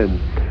fishing and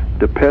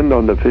depend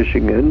on the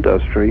fishing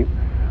industry.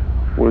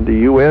 When the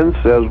UN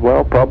says,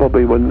 well,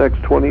 probably within the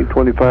next 20,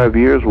 25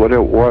 years,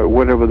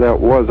 whatever that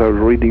was, I was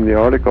reading the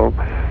article,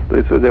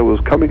 they said there was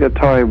coming a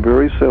time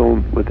very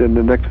soon, within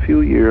the next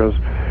few years,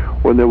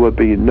 when there would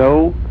be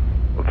no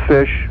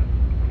fish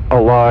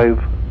alive,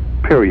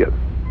 period,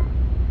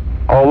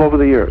 all over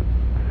the earth.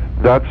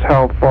 That's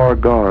how far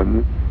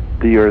gone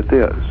the earth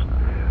is.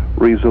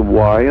 Reason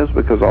why is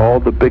because all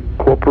the big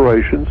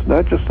corporations,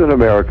 not just in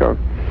America,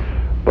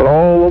 but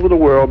all over the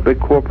world, big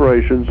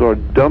corporations are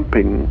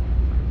dumping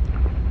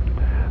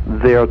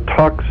their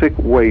toxic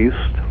waste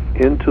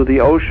into the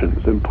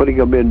oceans and putting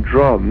them in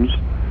drums.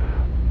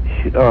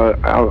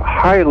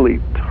 Highly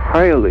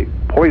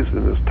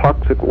poisonous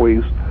toxic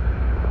waste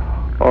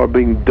are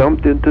being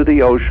dumped into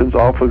the oceans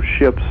off of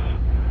ships.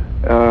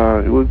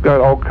 We've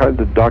got all kinds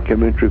of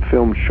documentary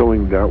films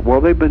showing that.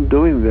 Well, they've been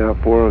doing that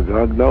for,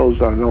 God knows,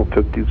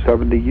 50,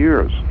 70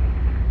 years.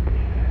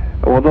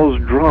 Well, those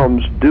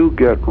drums do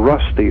get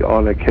rusty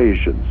on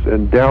occasions,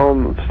 and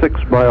down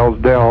 6 miles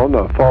down,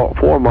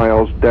 4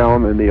 miles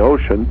down in the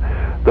ocean,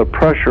 the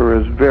pressure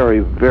is very,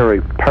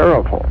 very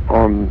powerful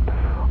on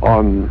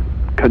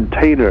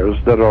containers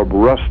that are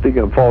rusting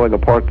and falling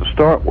apart to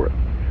start with.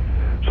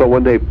 So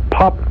when they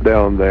pop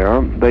down there,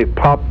 they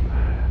pop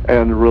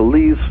and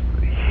release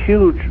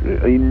huge,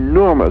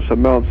 enormous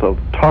amounts of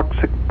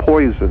toxic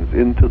poisons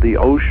into the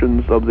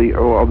oceans of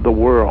the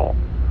world.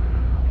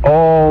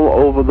 All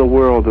over the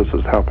world this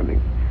is happening.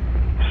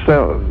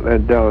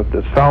 And down at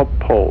the South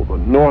Pole, the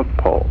North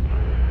Pole,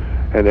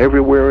 and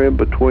everywhere in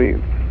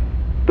between.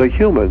 The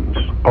humans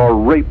are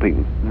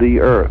raping the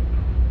earth.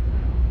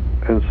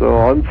 And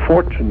so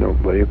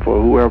unfortunately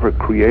for whoever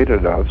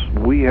created us,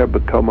 we have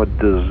become a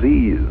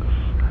disease.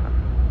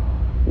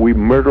 We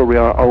murder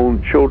our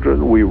own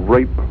children, we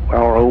rape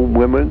our own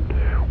women,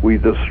 we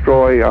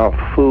destroy our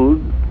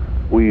food,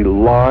 we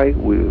lie,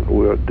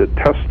 we're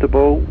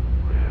detestable,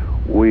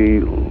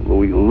 we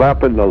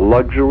lap in the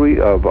luxury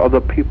of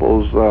other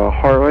people's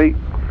heartache.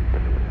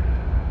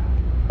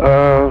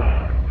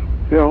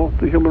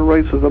 The human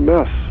race is a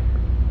mess,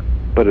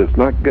 but it's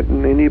not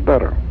getting any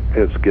better.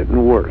 It's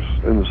getting worse.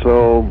 And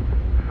so,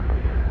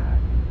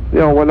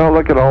 when I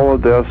look at all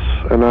of this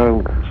and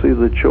I see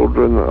the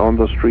children on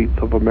the streets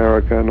of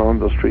America and on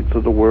the streets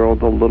of the world,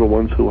 the little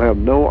ones who have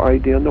no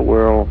idea in the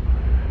world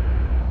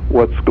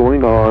what's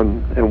going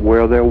on and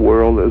where their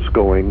world is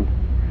going.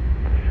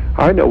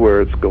 I know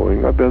where it's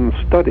going. I've been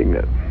studying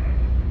it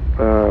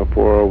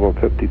for over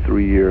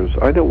 53 years.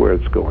 I know where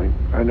it's going.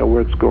 I know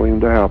where it's going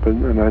to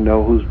happen, and I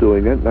know who's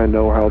doing it, and I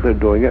know how they're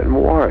doing it and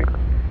why.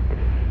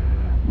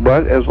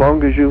 But as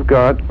long as you've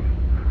got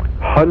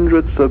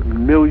hundreds of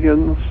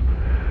millions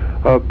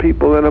of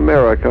people in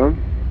America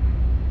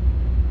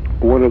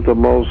one of the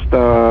most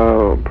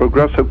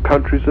progressive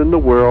countries in the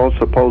world,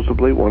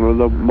 supposedly one of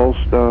the most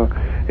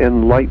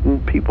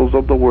enlightened peoples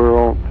of the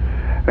world,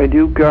 and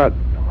you've got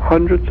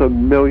hundreds of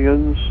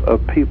millions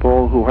of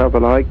people who have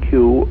an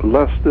IQ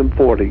less than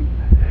 40,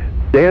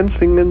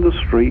 dancing in the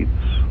streets,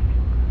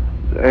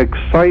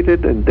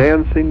 excited and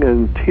dancing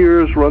and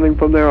tears running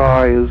from their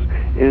eyes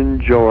in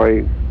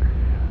joy,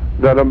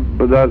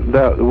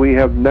 that we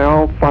have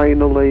now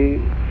finally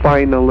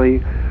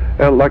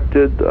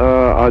elected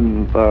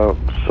a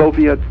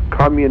Soviet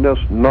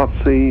communist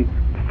Nazi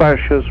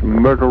fascist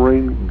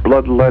murdering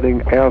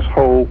bloodletting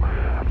asshole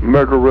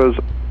murderers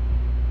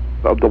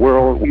of the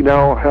world. We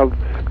now have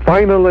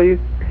finally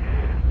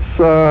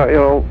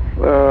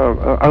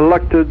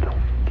elected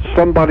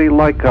somebody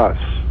like us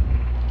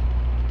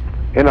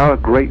in our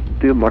great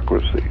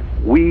democracy.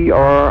 We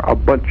are a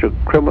bunch of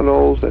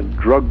criminals and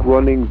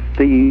drug-running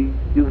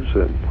thieves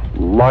and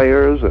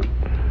liars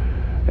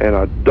and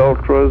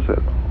adulterers,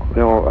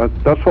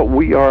 and that's what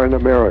we are in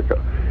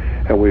America.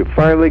 And we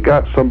finally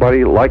got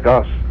somebody like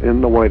us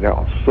in the White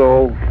House.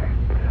 So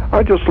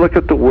I just look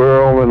at the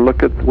world and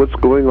look at what's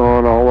going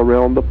on all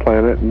around the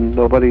planet, and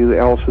nobody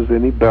else is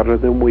any better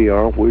than we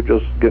are. We're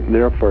just getting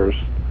there first.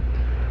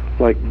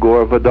 Like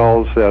Gore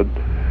Vidal said,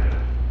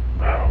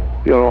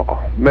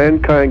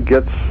 mankind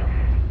gets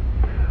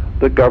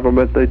the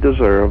government they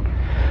deserve.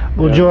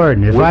 Well,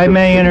 Jordan, if I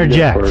may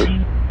interject,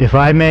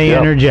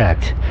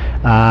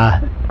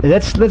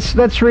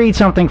 let's read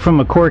something from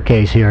a court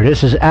case here.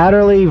 This is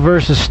Adderley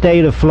versus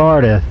State of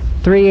Florida,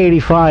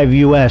 385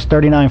 U.S.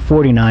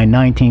 3949,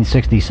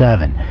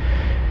 1967.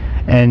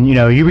 And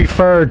you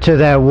referred to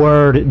that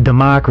word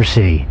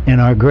democracy in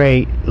our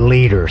great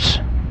leaders.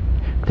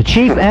 The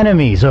chief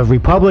enemies of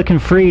Republican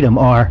freedom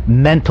are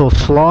mental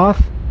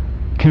sloth,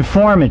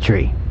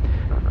 conformity,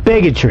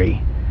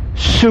 bigotry,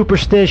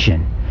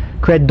 superstition,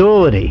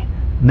 credulity,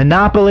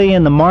 monopoly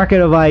in the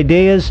market of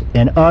ideas,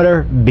 and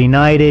utter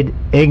benighted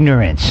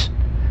ignorance,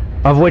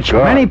 of which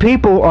many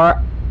people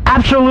are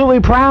absolutely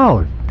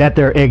proud that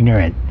they're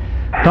ignorant.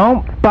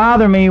 Don't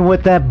bother me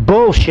with that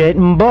bullshit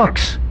in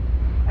books.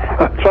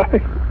 That's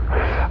right.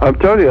 I'm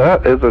telling you,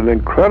 that is an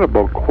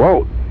incredible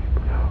quote.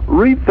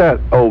 Read that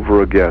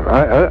over again.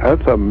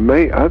 That's a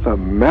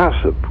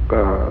massive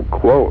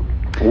quote.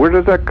 Where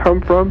does that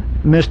come from?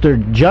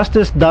 Mr.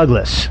 Justice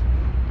Douglas.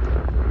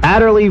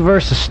 Adderley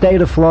versus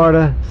State of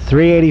Florida,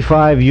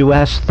 385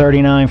 U.S.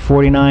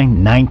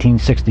 3949,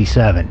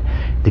 1967.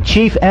 The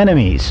chief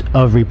enemies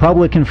of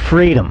Republican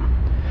freedom.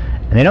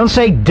 And they don't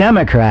say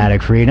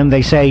democratic freedom,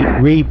 they say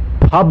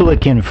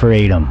Republican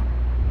freedom.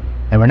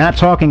 And we're not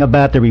talking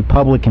about the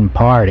Republican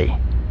Party.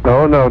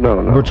 No.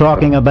 We're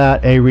talking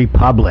about a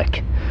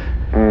republic.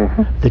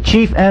 Mm-hmm. The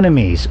chief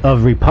enemies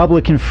of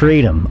Republican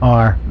freedom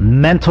are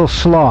mental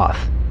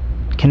sloth,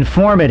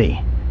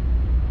 conformity,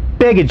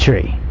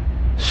 bigotry,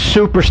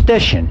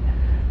 superstition,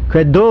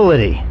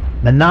 credulity,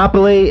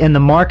 monopoly in the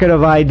market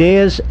of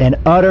ideas, and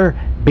utter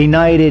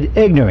benighted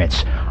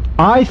ignorance.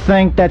 I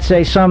think that's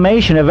a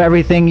summation of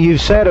everything you've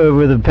said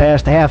over the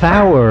past half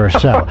hour or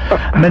so.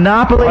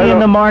 Monopoly in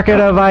the market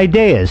of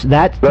ideas.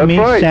 That to me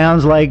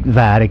sounds like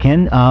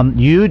Vatican.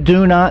 You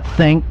do not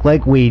think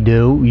like we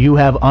do. You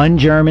have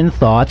un-German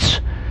thoughts.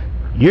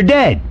 You're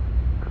dead.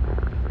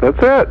 That's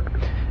it.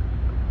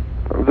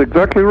 That's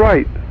exactly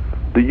right.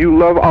 Do you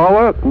love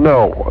Allah?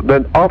 No.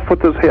 Then off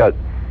with his head.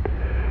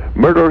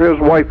 Murder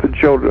his wife and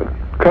children.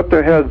 Cut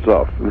their heads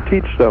off and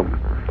teach them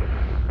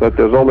that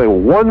there's only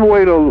one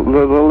way to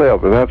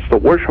live, and that's to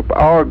worship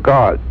our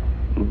God,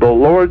 the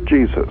Lord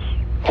Jesus,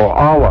 or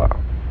Allah,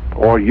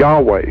 or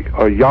Yahweh,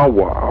 or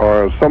Yahweh,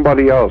 or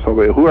somebody else, or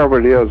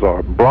whoever it is,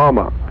 or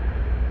Brahma.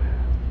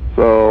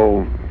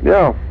 So,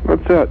 yeah,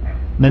 that's it.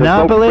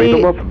 Monopoly, no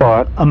freedom of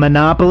thought. A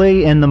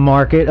monopoly in the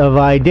market of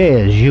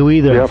ideas. You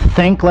either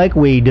think like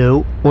we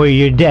do, or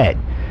you're dead.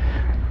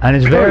 And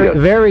it's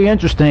very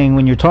interesting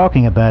when you're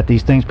talking about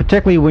these things,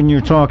 particularly when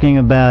you're talking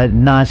about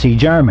Nazi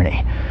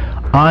Germany.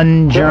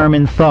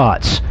 Un-German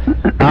thoughts.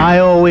 I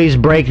always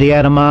break the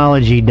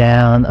etymology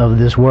down of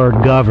this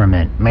word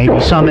government. Maybe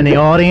some in the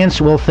audience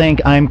will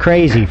think I'm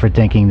crazy for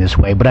thinking this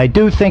way, but I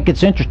do think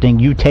it's interesting.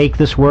 You take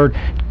this word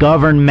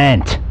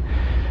government.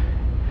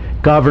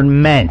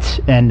 Government.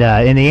 And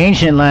in the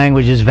ancient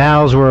languages,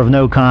 vowels were of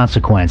no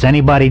consequence.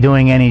 Anybody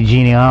doing any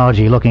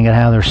genealogy, looking at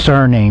how their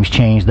surnames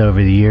changed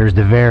over the years,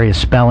 the various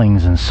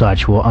spellings and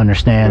such, will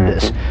understand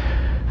this.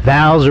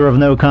 Vowels are of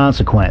no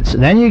consequence.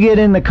 Then you get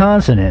into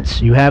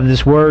consonants. You have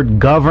this word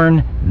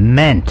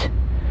government.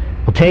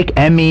 We'll take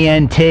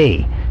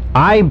M-E-N-T.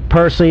 I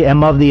personally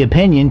am of the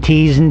opinion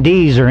T's and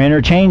D's are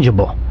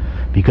interchangeable,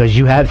 because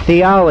you have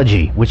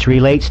theology, which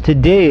relates to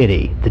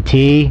deity. The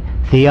T,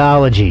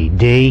 theology.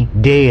 D,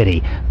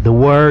 deity. The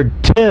word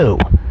to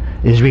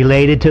is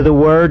related to the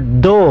word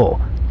dual.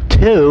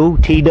 To,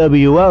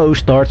 T-W-O,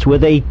 starts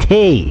with a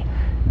T.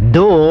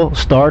 Dual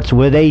starts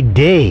with a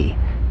D.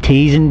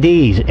 T's and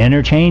D's,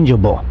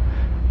 interchangeable.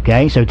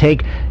 Okay, so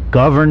take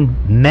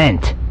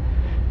government.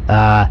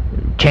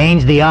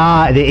 Change the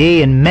I, the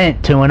E, and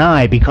ment to an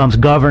I. It becomes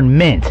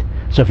government.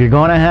 So if you're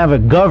going to have a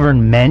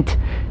government,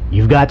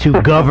 You've got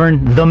to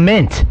govern the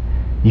mint.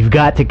 You've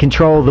got to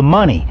control the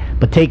money.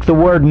 But take the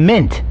word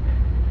mint.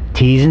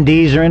 T's and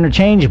D's are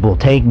interchangeable.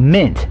 Take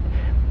mint.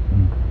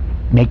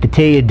 Make the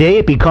T a D,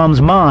 it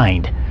becomes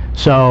mind.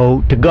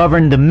 So to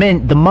govern the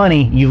mint, the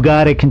money, you've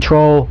got to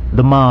control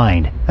the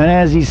mind. And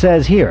as he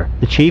says here,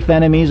 the chief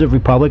enemies of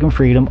Republican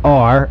freedom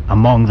are,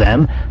 among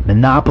them,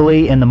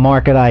 monopoly and the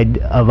market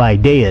of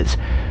ideas.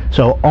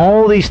 So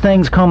all these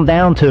things come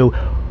down to,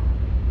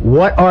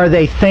 what are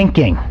they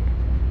thinking?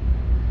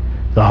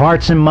 The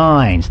hearts and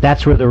minds.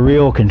 That's where the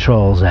real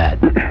control's at.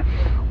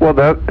 Well,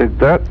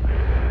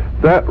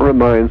 that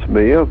reminds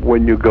me of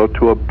when you go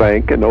to a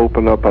bank and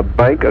open up a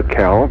bank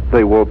account.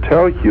 They will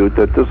tell you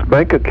that this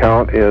bank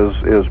account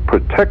is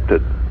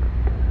protected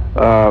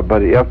by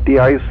the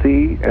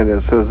FDIC, and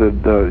it says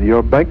that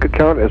your bank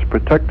account is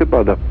protected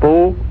by the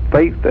full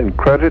faith and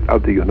credit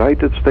of the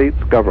United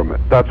States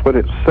government. That's what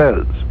it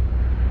says.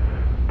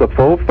 The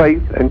full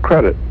faith and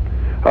credit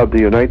of the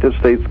United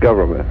States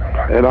government.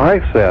 And I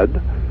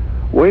said,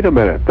 wait a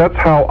minute, that's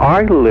how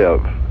I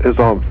live, is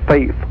on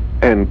faith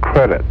and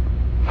credit.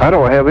 I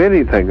don't have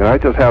anything. I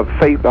just have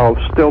faith I'll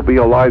still be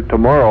alive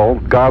tomorrow.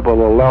 God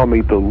will allow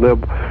me to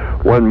live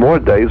one more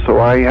day, so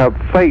I have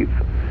faith.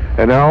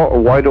 And now,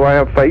 why do I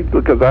have faith?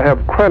 Because I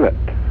have credit.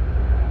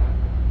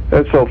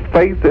 And so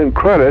faith and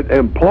credit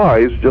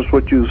implies just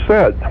what you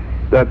said,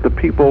 that the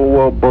people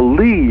will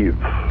believe.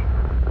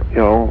 You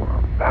know,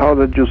 how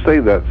did you say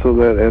that? So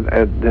that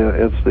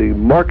it's the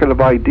market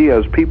of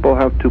ideas. People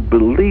have to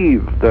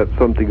believe that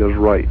something is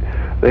right.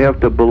 They have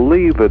to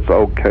believe it's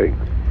okay.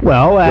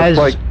 Well,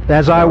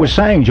 as I was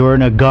saying,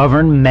 Jordan, a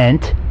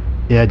government,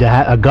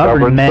 a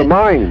government, the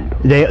mind.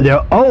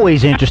 They're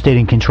always interested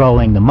in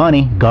controlling the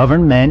money.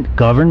 Government.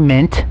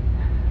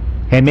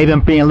 And maybe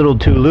I'm being a little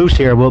too loose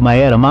here with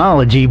my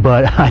etymology,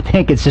 but I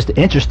think it's just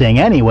interesting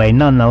anyway.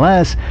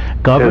 Nonetheless,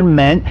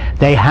 government,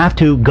 they have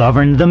to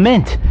govern the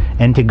mint,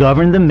 and to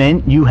govern the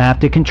mint, you have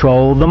to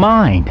control the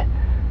mind.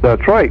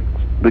 That's right,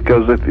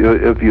 because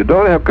if you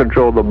don't have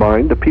control of the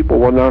mind, the people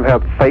will not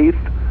have faith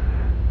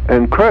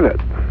and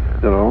credit.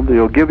 You know,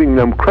 you're giving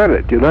them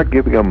credit. You're not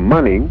giving them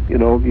money. You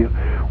know,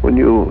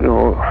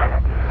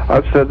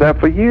 I've said that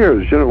for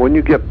years. You know, when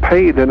you get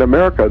paid in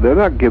America, they're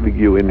not giving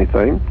you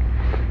anything.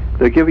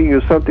 They're giving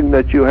you something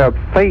that you have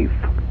faith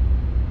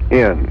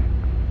in.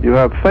 You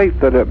have faith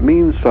that it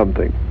means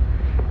something.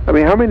 I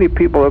mean, how many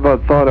people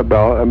have thought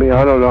about, I mean,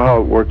 I don't know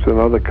how it works in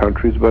other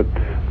countries, but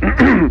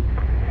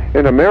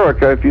in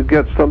America, if you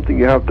get something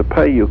you have to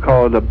pay, you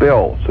call it a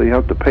bill. So you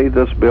have to pay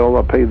this bill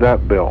or pay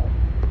that bill.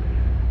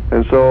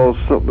 And so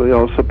you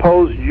know,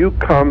 suppose,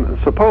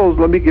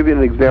 let me give you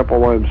an example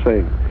of what I'm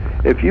saying.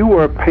 If you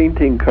were a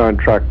painting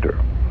contractor,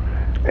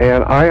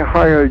 and I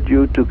hired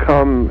you to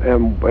come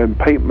and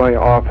paint my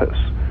office,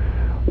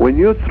 when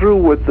you're through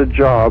with the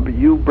job,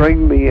 you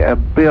bring me a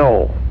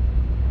bill.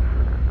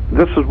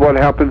 This is what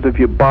happens if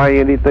you buy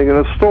anything in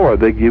a store.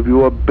 They give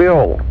you a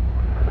bill.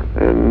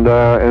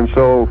 And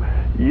so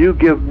you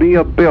give me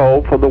a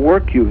bill for the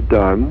work you've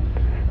done,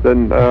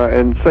 then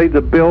and say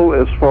the bill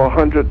is for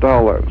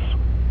 $100.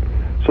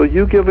 So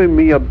you giving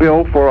me a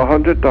bill for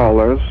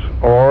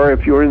 $100, or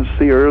if you're in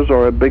Sears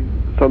or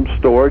some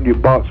store and you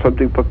bought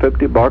something for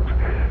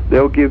 $50,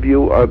 they'll give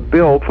you a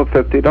bill for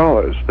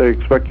 $50. They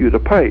expect you to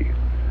pay.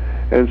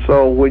 And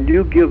so when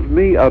you give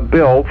me a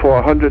bill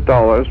for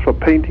 $100 for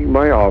painting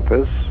my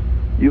office,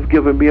 you've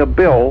given me a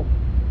bill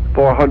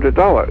for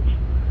 $100.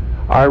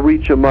 I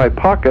reach in my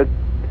pocket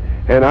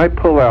and I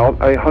pull out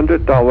a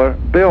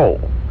 $100 bill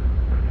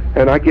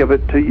and I give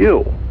it to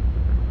you.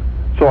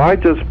 So I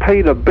just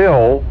paid a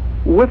bill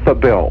with a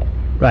bill.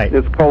 Right.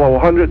 It's called a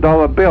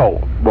 $100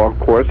 bill. Well, of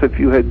course, if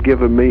you had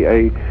given me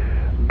a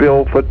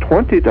bill for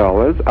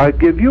 $20, I'd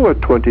give you a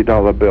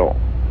 $20 bill.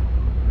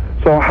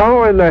 So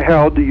how in the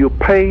hell do you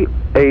pay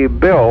a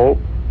bill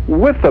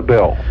with a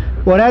bill?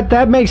 Well,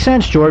 that makes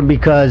sense, Jordan,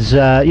 because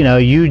you know,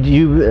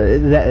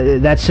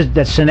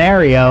 that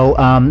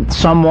scenario,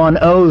 someone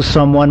owes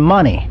someone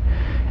money,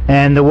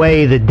 and the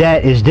way the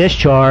debt is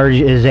discharged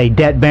is a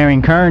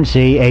debt-bearing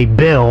currency. A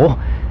bill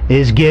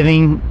is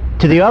giving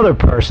to the other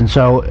person.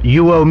 So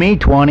you owe me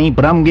 20,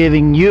 but I'm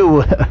giving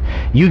you,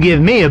 you give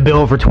me a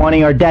bill for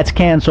 20, our debts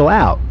cancel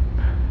out.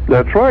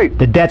 That's right.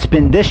 The debt's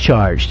been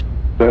discharged.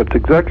 That's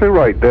exactly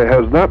right. It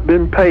has not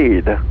been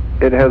paid.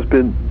 It has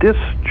been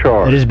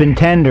discharged. It has been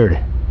tendered.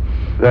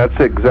 That's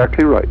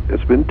exactly right.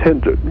 It's been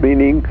tendered,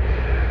 meaning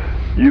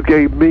you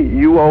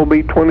owe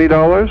me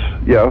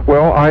 $20? Yeah,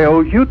 well, I owe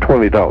you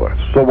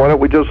 $20. So why don't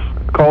we just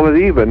call it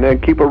even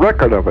and keep a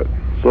record of it?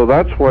 So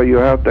that's why you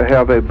have to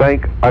have a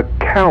bank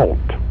account.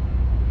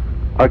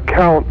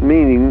 Account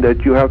meaning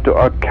that you have to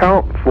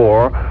account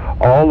for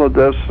all of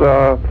this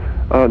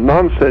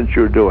nonsense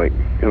you're doing.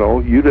 You know,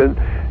 you didn't.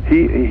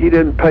 He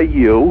didn't pay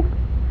you,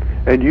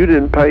 and you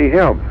didn't pay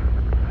him,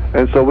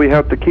 and so we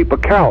have to keep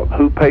account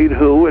who paid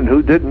who and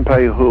who didn't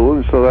pay who,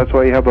 and so that's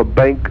why you have a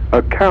bank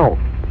account.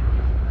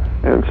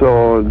 And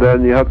so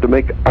then you have to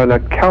make an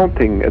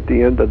accounting at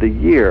the end of the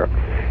year.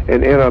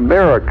 And in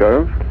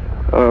America,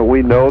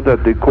 We know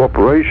that the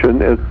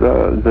corporation is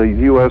the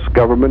U.S.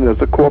 government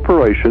is a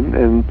corporation,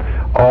 and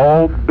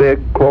all big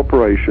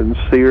corporations,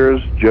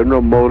 Sears,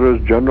 General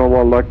Motors,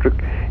 General Electric,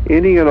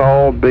 any and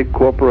all big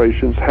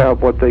corporations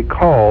have what they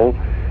call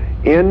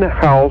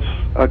in-house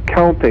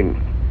accounting,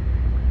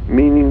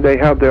 meaning they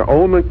have their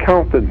own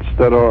accountants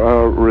that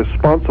are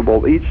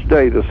responsible each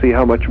day to see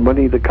how much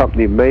money the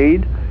company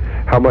made,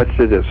 how much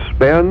did it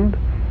spend,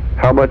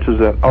 how much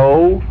does it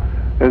owe,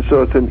 and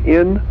so it's an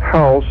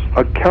in-house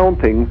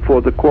accounting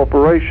for the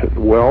corporation.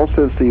 Well,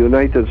 since the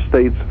United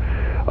States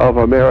of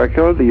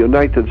America, the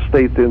United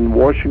States in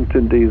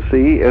Washington,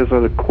 D.C., is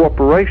a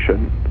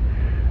corporation.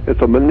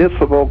 It's a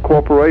municipal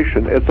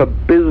corporation. It's a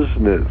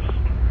business.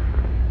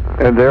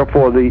 And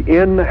therefore, the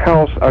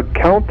in-house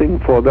accounting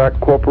for that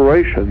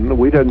corporation,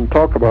 we didn't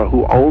talk about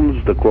who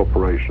owns the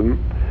corporation,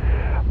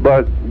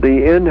 but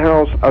the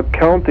in-house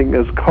accounting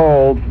is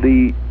called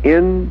the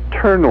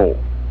internal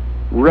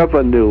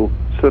revenue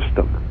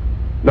system.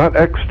 Not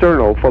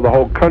external for the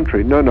whole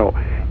country. No.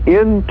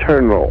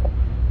 Internal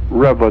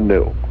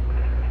revenue.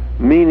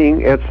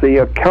 Meaning it's the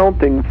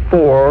accounting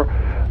for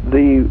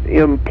the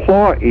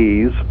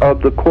employees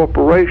of the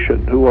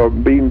corporation who are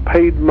being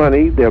paid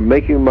money, they're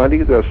making money,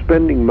 they're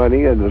spending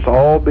money, and it's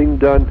all being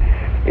done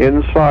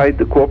inside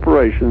the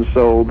corporation,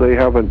 so they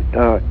have an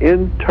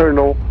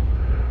internal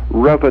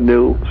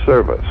revenue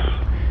service.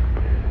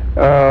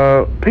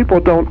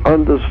 People don't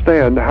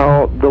understand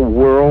how the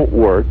world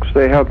works.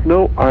 They have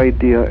no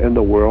idea in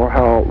the world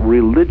how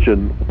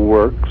religion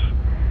works.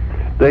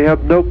 They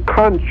have no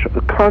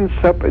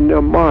concept in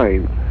their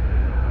mind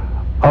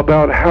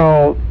about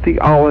how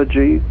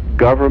theology,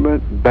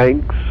 government,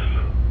 banks,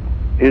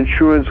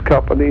 insurance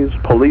companies,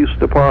 police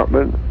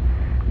department,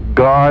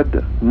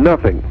 God,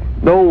 nothing.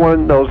 No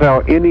one knows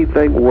how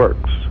anything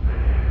works.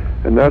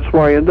 And that's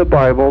why in the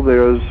Bible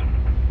there's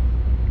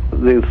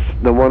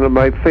one of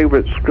my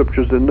favorite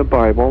scriptures in the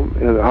Bible,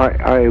 and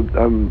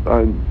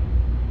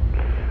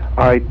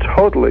I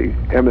totally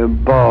am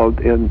involved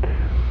in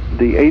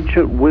the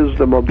ancient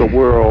wisdom of the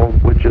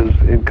world, which is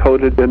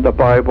encoded in the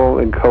Bible,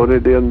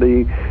 encoded in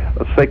the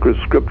sacred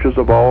scriptures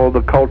of all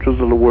the cultures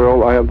of the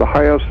world. I have the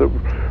highest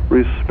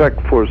respect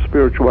for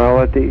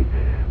spirituality,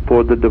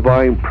 for the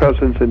divine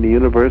presence in the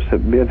universe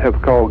that men have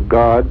called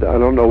God. I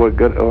don't know what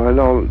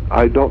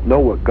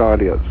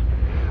God is.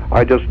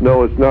 I just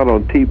know it's not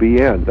on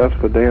TBN. That's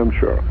for damn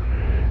sure.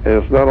 And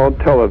it's not on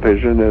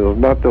television. And it's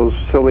not those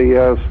silly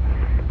ass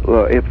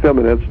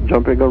effeminates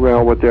jumping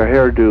around with their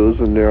hairdos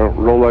and their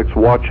Rolex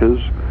watches,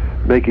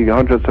 making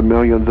hundreds of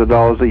millions of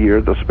dollars a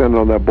year to spend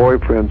on their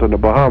boyfriends in the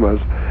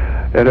Bahamas.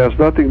 It has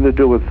nothing to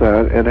do with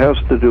that. It has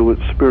to do with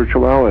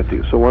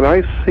spirituality. So when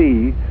I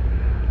see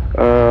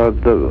in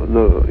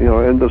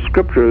the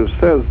scripture it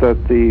says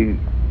that the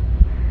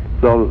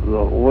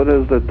what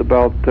is it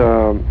about?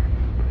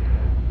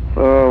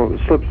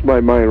 Slips my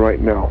mind right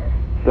now.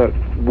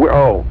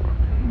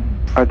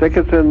 I think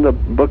it's in the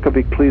book of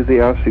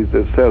Ecclesiastes.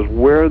 It says,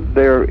 "Where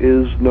there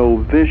is no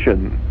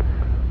vision,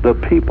 the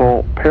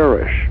people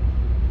perish."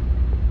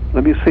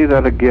 Let me say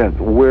that again.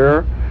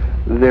 Where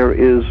there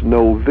is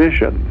no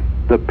vision,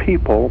 the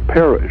people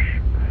perish.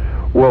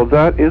 Well,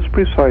 that is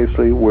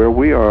precisely where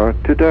we are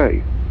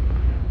today.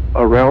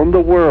 Around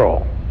the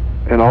world,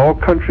 in all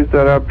countries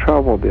that I've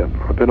traveled in,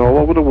 I've been all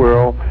over the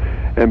world,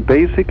 and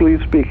basically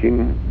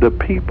speaking, the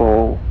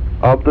people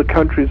of the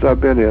countries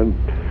I've been in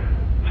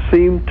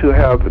seem to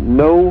have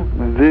no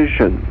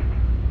vision,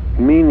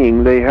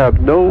 meaning they have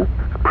no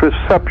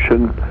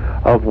perception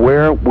of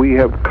where we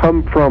have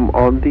come from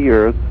on the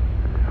earth,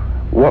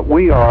 what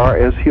we are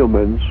as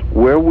humans,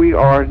 where we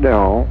are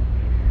now,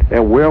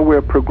 and where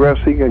we're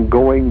progressing and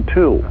going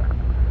to.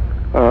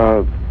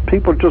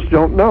 People just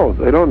don't know.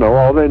 They don't know.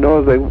 All they know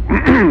is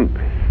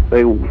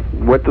they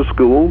went to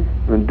school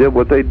and did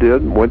what they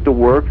did, and went to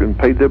work and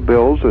paid their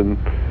bills and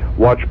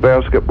watched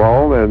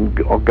basketball and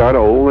got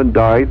old and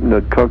died, and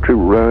the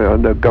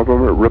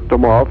government ripped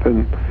them off,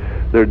 and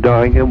they're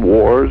dying in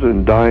wars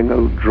and dying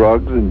of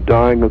drugs and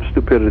dying of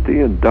stupidity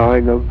and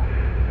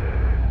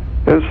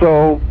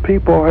so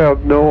people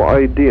have no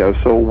idea.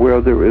 So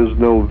where there is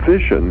no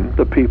vision,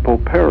 the people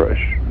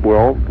perish.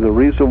 Well, the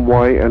reason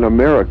why in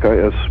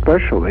America,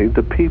 especially,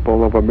 the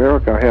people of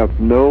America have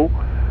no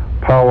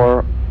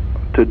power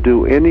to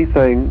do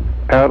anything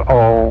at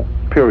all,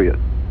 period.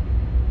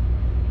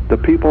 The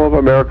people of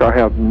America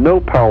have no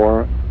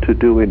power to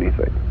do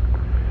anything.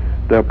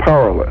 They're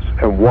powerless.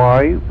 And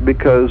why?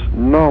 Because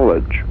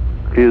knowledge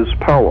is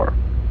power.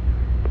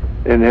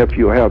 And if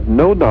you have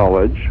no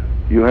knowledge,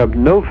 you have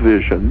no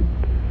vision,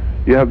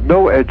 you have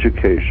no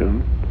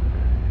education,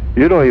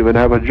 you don't even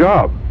have a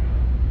job.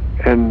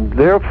 And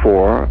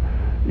therefore,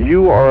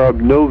 you are of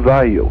no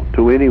value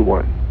to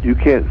anyone. You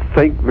can't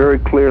think very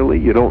clearly,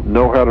 you don't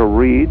know how to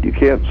read, you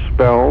can't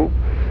spell.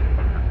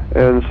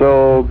 And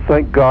so,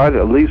 thank God,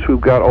 at least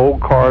we've got old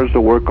cars to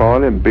work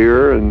on, and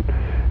beer, and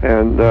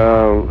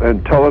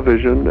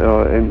television,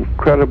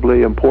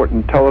 incredibly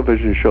important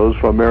television shows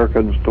for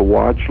Americans to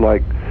watch,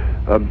 like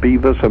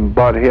Beavis and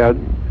Butthead,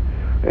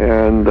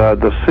 and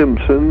The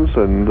Simpsons,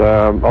 and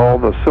all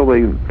the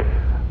silly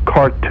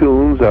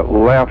cartoons that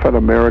laugh at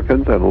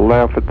Americans and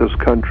laugh at this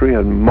country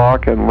and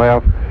mock and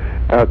laugh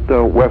at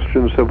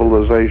Western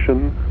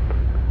civilization,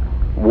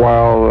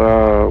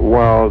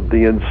 while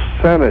the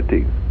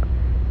insanity,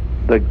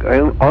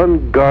 the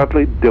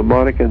ungodly,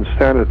 demonic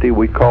insanity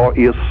we call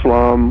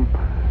Islam,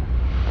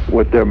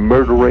 with their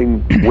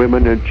murdering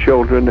women and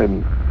children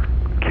and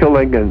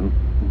killing and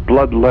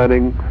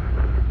bloodletting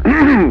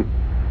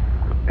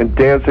and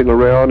dancing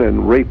around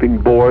and raping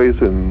boys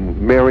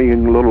and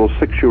marrying little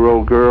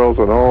 6-year-old girls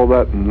and all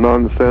that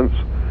nonsense.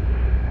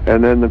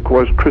 And then, of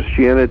course,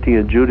 Christianity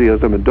and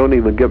Judaism, and don't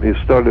even get me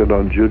started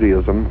on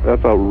Judaism.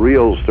 That's a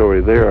real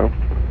story there.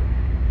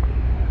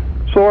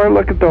 So I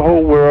look at the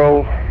whole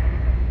world,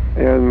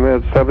 and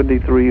at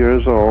 73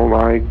 years old,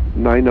 I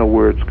know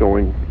where it's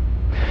going.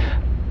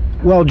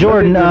 Well,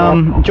 Jordan,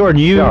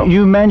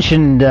 you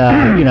mentioned,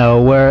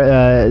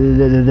 where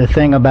the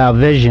thing about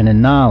vision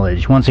and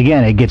knowledge. Once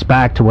again, it gets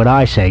back to what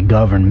I say: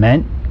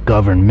 government,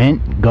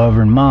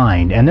 govern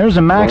mind. And there's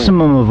a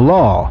maximum of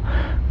law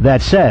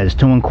that says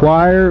to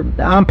inquire.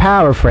 I'm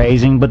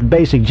paraphrasing, but the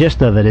basic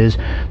gist of it is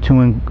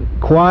to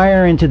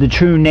inquire into the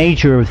true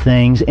nature of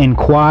things.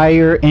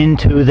 Inquire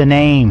into the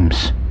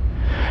names.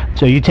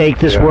 So you take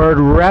this word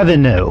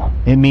revenue,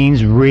 it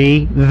means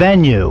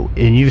revenue,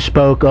 and you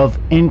spoke of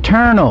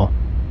internal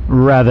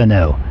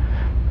revenue.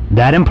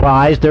 That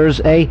implies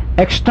there's a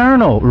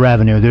external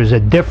revenue. There's a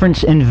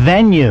difference in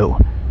venue,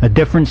 a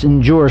difference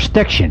in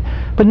jurisdiction.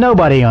 But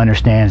nobody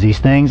understands these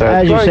things.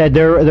 As you said,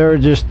 they're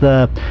just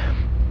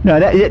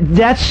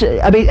that's.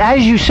 I mean,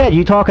 as you said,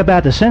 you talk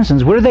about the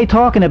Simpsons. What are they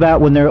talking about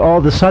when they're all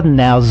of a sudden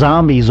now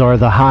zombies are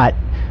the hot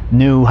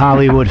new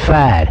Hollywood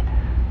fad?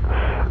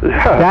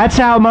 That's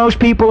how most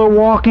people are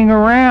walking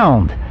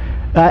around.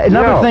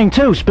 Another thing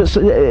too,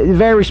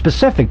 very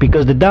specific,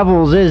 because the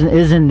devil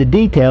is in the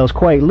details,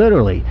 quite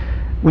literally.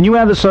 When you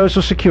have a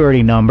Social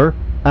Security number,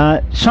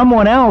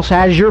 someone else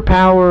has your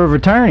power of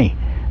attorney.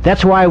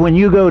 That's why when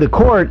you go to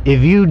court,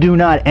 if you do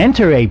not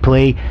enter a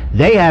plea,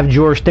 they have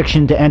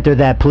jurisdiction to enter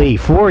that plea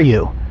for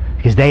you,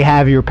 because they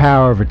have your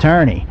power of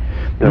attorney.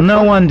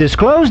 No one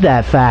disclosed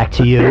that fact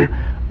to you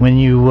when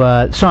you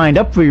signed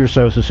up for your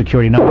Social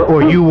Security number,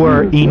 or you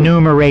were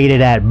enumerated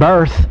at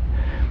birth.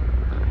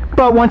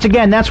 But once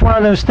again, that's one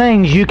of those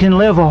things you can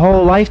live a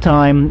whole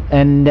lifetime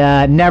and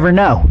never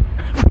know,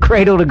 from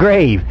cradle to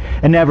grave,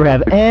 and never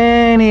have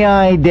any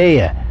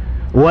idea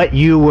what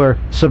you were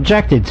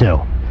subjected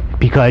to,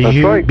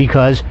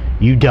 because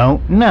you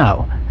don't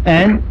know.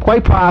 And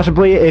quite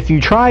possibly, if you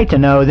try to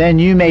know, then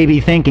you may be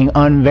thinking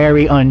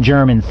very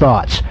un-German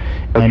thoughts.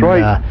 That's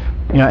right.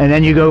 And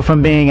then you go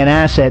from being an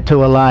asset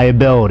to a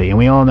liability, and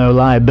we all know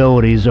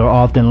liabilities are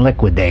often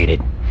liquidated.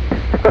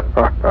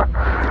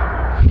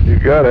 You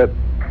got it.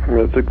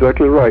 That's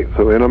exactly right.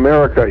 So in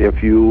America,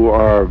 if you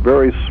are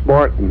very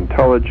smart,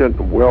 intelligent,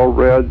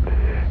 well-read,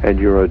 and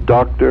you're a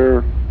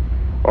doctor,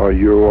 or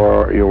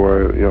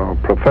you're a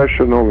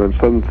professional in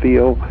some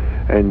field,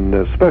 and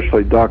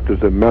especially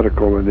doctors in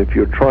medical, and if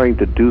you're trying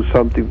to do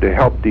something to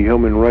help the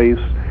human race,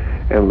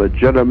 and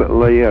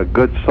legitimately a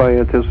good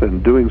scientist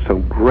and doing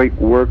some great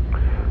work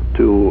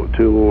to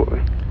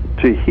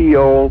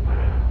heal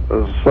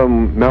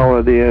some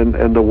malady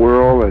in the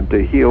world, and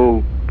to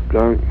heal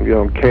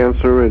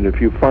cancer, and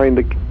if you find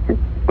a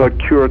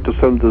cure to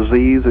some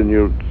disease and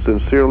you're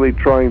sincerely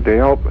trying to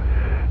help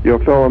your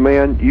fellow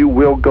man, you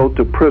will go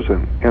to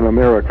prison in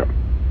America.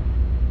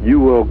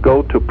 You will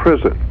go to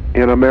prison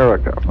in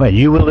America. Well,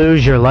 you will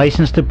lose your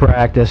license to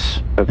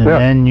practice,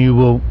 then you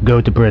will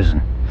go to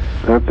prison.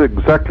 That's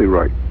exactly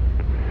right.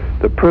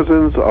 The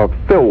prisons are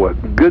filled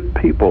with good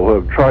people who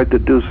have tried to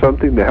do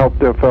something to help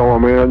their fellow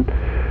man,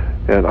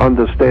 and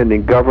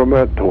understanding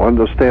government, to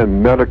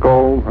understand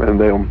medical, and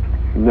they'll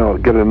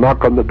get a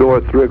knock on the door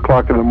at 3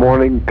 o'clock in the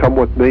morning, come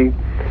with me,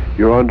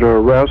 you're under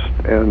arrest,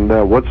 and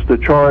what's the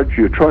charge?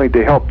 You're trying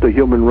to help the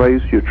human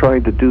race, you're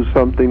trying to do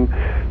something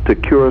to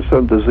cure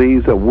some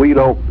disease, and we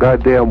don't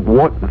goddamn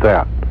want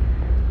that.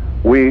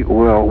 We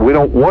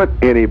don't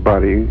want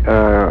anybody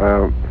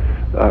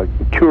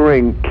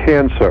curing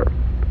cancer.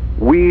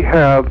 We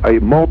have a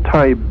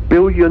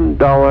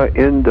multi-billion-dollar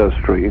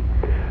industry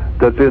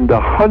that's in the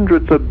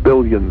hundreds of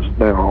billions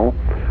now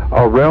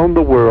around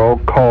the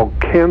world called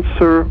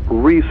cancer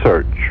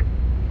research.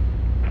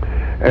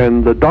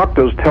 And the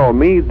doctors tell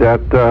me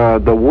that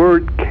the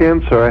word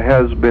cancer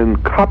has been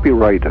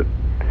copyrighted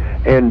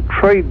and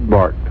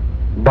trademarked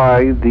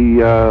by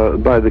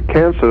the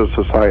Cancer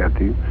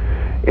Society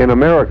in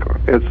America.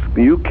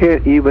 You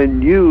can't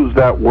even use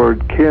that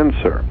word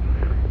cancer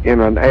in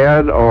an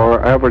ad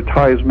or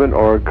advertisement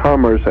or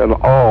commerce at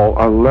all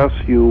unless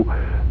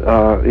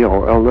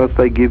unless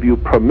they give you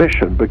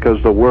permission,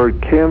 because the word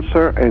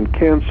cancer and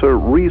cancer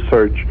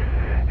research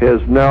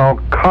is now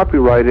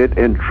copyrighted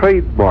and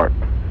trademarked.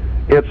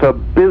 It's a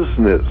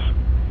business.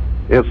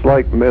 It's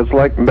like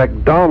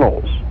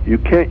McDonald's. You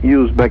can't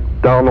use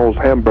McDonald's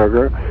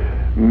hamburger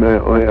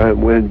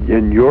when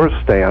in your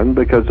stand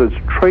because it's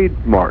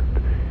trademarked.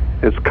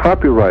 It's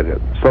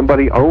copyrighted.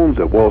 Somebody owns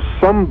it. Well,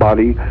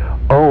 somebody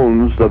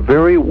owns the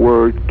very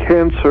word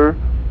cancer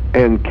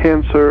and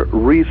cancer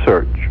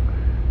research.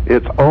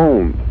 It's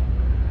owned.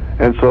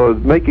 And so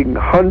it's making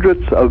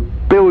hundreds of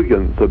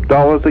billions of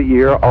dollars a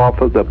year off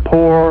of the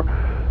poor,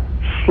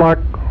 slack,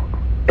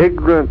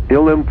 ignorant,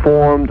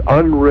 ill-informed,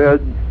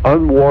 unread,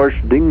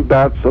 unwashed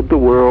dingbats of the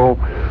world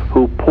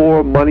who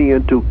pour money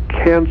into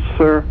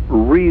Cancer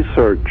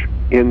Research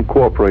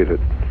Incorporated.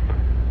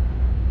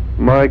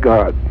 My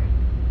God,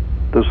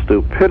 the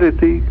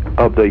stupidity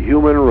of the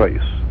human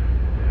race.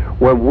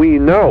 When we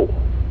know,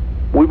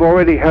 we've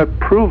already had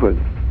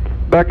proven,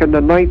 back in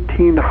the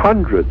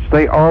 1900s,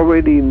 they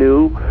already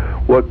knew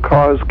what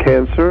caused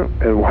cancer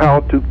and how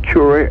to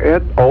cure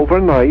it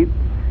overnight.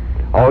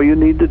 All you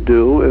need to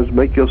do is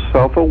make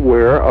yourself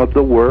aware of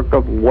the work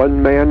of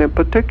one man in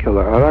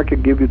particular, and I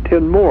could give you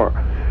 10 more.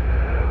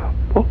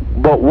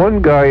 But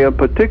one guy in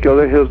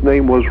particular, his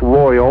name was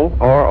Royal,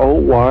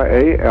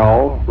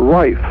 R-O-Y-A-L,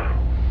 Rife.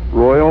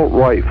 Royal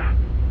Rife.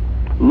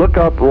 Look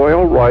up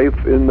Royal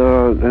Rife in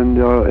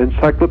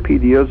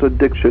encyclopedias or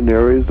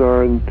dictionaries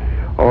or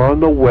on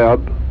the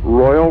web,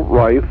 Royal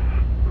Rife,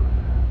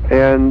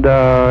 and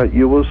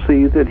you will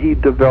see that he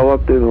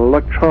developed an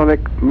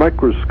electronic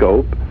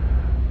microscope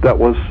that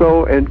was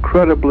so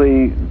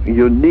incredibly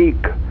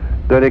unique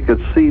that it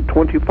could see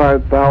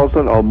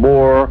 25,000 or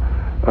more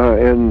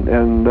in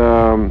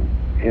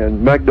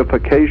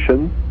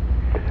magnification,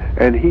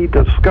 and he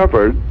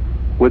discovered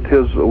with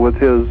his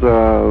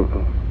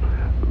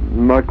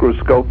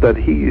microscope that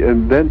he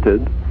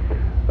invented,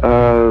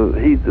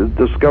 he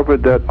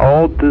discovered that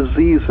all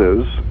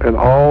diseases and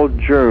all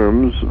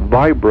germs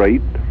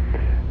vibrate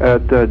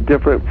at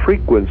different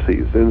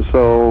frequencies, and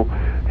so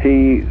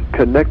he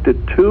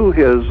connected to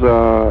his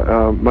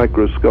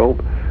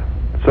microscope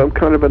some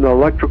kind of an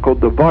electrical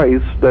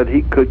device that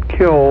he could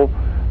kill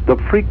the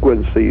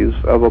frequencies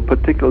of a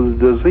particular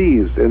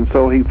disease. And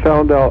so he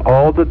found out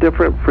all the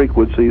different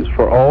frequencies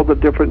for all the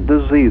different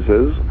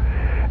diseases,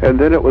 and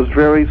then it was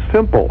very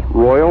simple.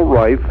 Royal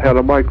Rife had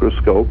a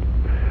microscope,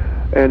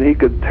 and he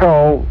could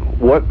tell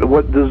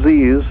what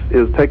disease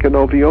is taking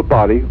over your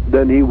body.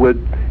 Then he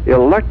would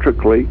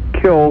electrically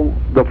kill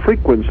the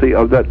frequency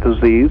of that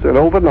disease, and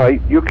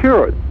overnight you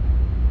cure it.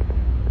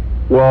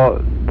 Well,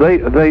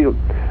 they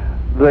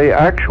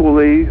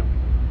actually,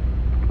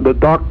 the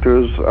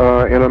doctors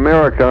in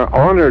America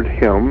honored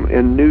him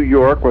in New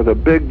York with a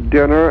big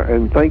dinner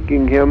and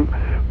thanking him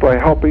for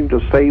helping to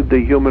save the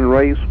human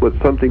race with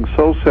something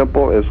so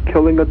simple as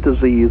killing a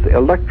disease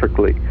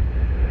electrically.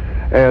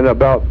 And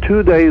about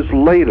 2 days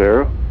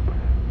later,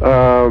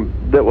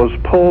 that was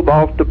pulled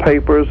off the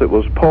papers. It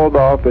was pulled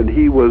off, and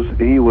he was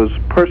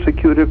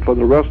persecuted for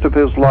the rest of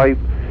his life.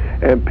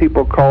 And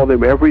people called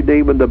him every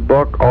name in the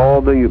book. All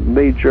the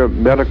major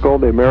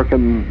the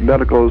American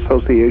Medical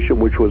Association,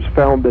 which was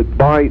founded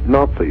by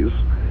Nazis,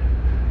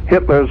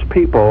 Hitler's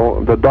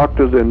people, the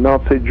doctors in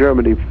Nazi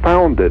Germany,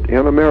 founded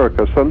in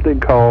America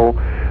something called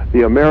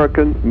the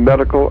American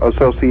Medical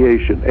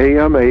Association.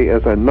 AMA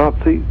as a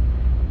Nazi,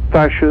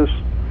 fascist,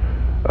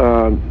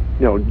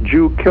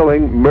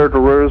 Jew-killing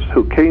murderers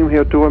who came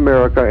here to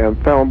America and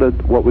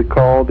founded what we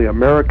call the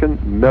American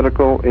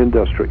medical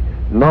industry.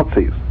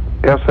 Nazis,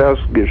 SS,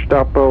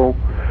 Gestapo,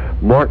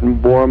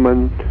 Martin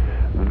Bormann,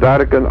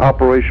 Vatican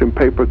Operation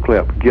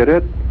Paperclip. Get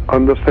it?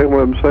 Understand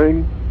what I'm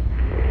saying?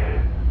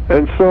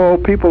 And so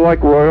people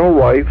like Royal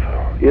Rife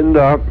end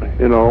up,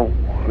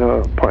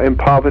 in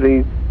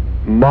poverty,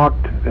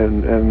 mocked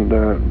and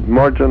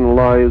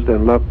marginalized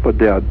and left for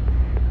dead.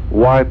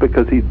 Why?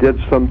 Because he did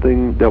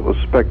something that was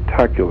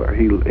spectacular.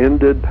 He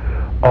ended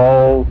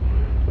all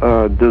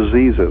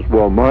diseases.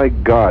 Well, my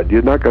God,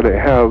 you're not going to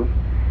have...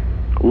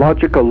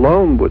 Logic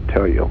alone would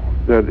tell you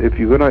that if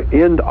you're going to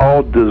end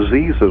all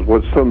diseases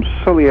with some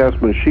silly-ass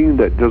machine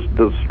that just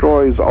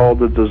destroys all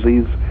the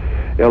disease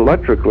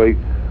electrically,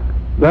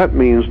 that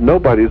means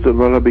nobody's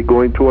going to be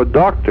going to a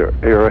doctor,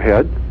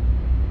 airhead.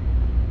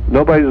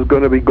 Nobody's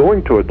going to be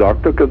going to a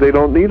doctor because they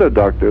don't need a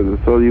doctor.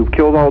 So you've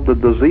killed all the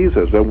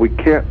diseases, and we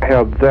can't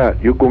have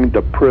that. You're going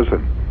to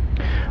prison.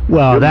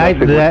 Well,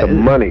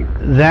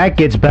 that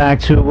gets back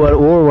to what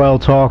Orwell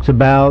talked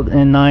about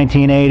in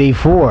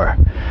 1984.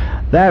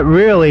 That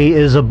really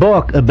is a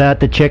book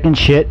about the chicken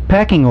shit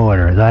pecking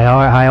order, the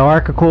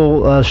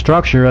hierarchical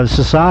structure of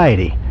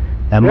society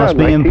that must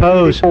be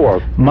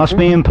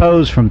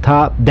imposed from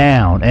top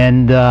down.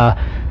 And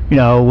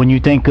when you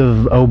think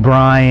of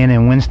O'Brien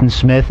and Winston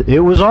Smith, it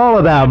was all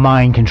about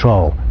mind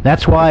control.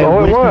 That's why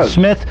Winston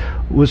Smith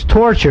was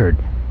tortured.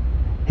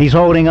 He's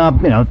holding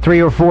up,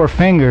 3 or 4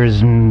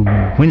 fingers, and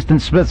Winston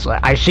Smith's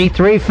like, I see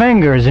 3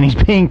 fingers, and he's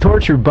being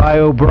tortured by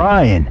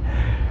O'Brien.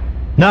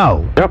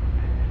 No. Yep.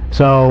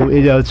 So,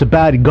 it's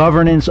about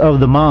governance of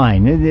the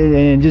mind.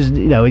 And just,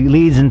 it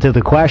leads into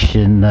the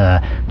question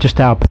just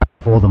how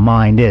powerful the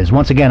mind is.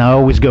 Once again, I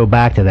always go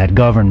back to that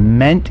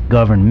government,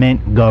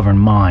 govern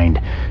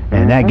mind.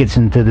 And that gets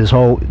into this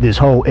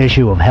whole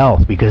issue of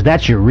health, because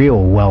that's your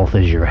real wealth,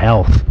 is your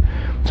health.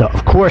 So,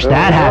 of course,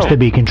 that has to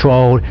be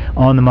controlled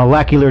on the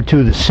molecular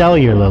to the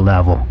cellular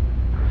level.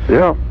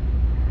 Yeah.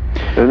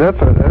 And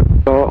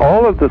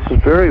all of this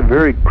is very,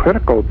 very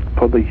critical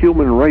for the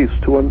human race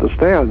to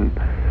understand.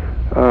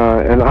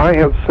 And I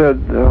have said,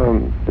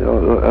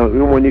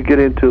 when you get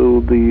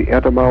into the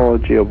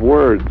etymology of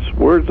words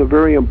are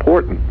very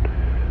important.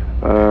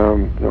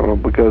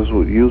 Because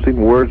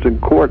using words in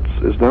courts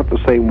is not the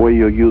same way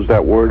you use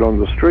that word on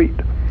the street.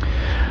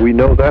 We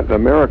know that in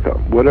America.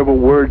 Whatever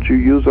words you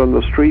use on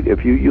the street,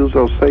 if you use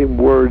those same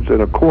words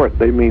in a court,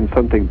 they mean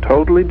something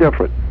totally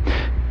different.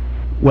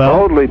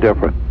 Well, totally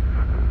different.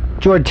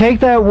 George,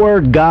 take that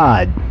word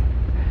God.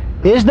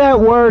 Is that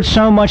word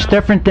so much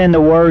different than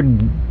the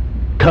word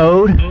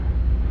code?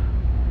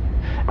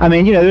 I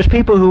mean, there's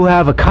people who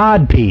have a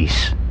cod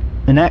piece,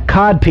 and that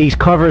cod piece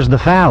covers the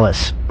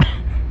phallus.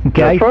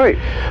 Okay? That's right.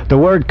 The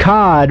word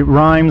cod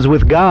rhymes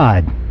with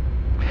God.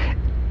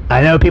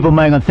 I know people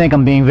might think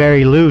I'm being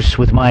very loose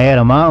with my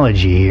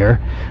etymology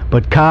here,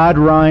 but cod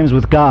rhymes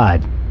with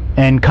God.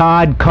 And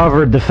cod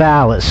covered the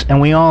phallus. And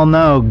we all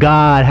know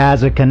God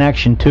has a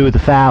connection to the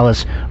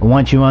phallus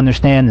once you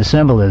understand the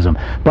symbolism.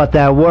 But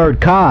that word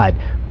cod,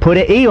 put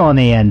an E on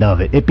the end of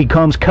it. It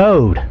becomes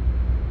code.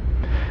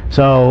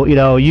 So,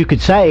 you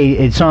could say,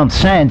 in some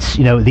sense,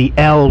 the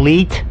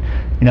elite,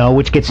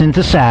 which gets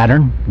into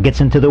Saturn, gets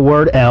into the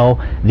word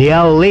L. The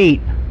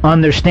elite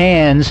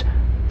understands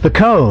the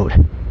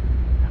code.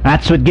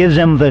 That's what gives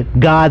them the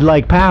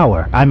godlike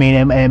power. I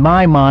mean, in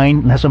my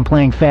mind, unless I'm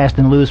playing fast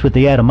and loose with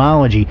the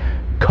etymology,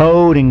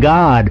 code and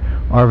God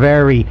are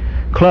very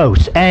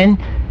close. And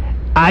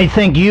I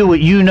think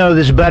you know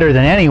this better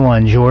than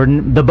anyone,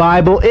 Jordan. The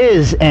Bible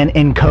is an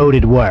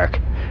encoded work.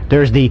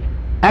 There's the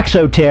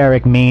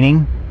exoteric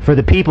meaning for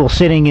the people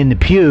sitting in the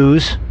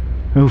pews,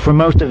 who for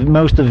most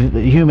of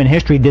human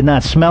history did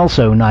not smell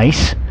so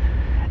nice.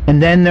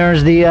 And then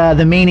there's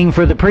the meaning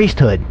for the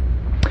priesthood.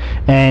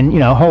 And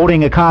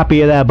holding a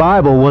copy of that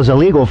Bible was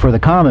illegal for the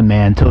common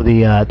man till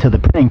the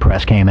printing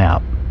press came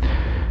out.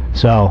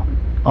 So,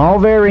 all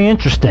very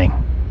interesting,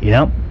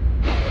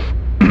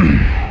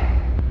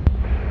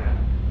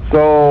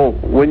 So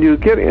when you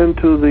get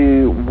into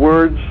the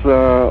words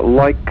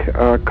like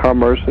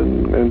commerce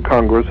and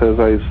Congress, as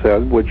I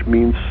said, which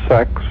means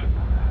sex,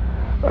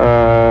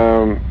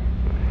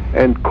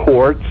 and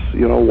courts,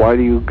 why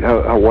do you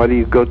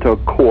go to a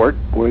court?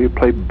 Well, you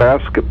play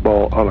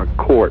basketball on a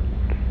court.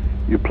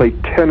 You play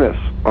tennis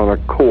on a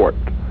court.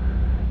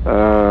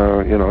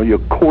 You're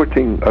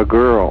courting a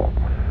girl.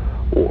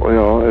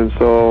 And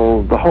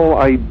so the whole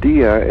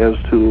idea is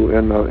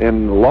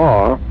in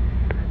law,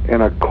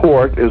 in a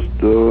court, is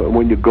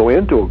when you go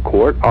into a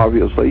court,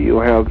 obviously you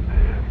have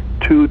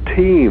two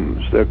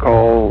teams. They're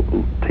called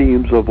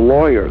teams of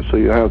lawyers. So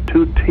you have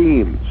two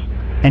teams.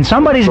 And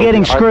somebody's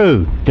getting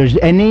screwed.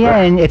 In the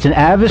end, it's an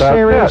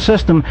adversarial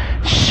system.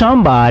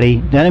 Somebody,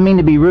 I don't mean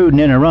to be rude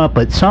and interrupt,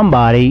 but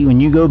somebody, when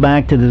you go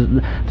back to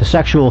the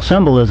sexual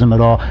symbolism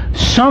at all,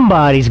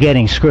 somebody's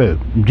getting screwed.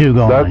 Do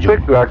go on, That's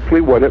Jordan. exactly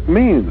what it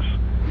means.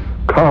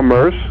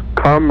 Commerce,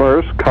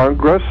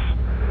 Congress.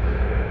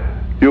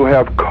 You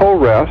have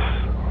chorus,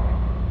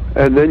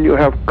 and then you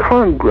have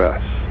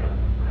Congress.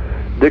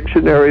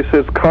 Dictionary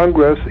says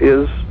Congress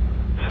is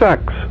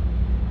sex.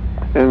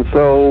 And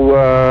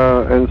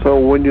so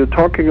when you're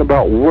talking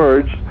about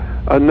words,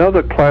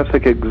 another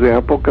classic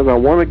example, because I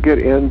want to get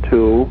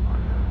into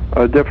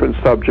a different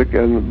subject,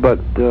 but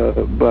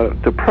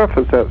to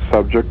preface that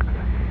subject,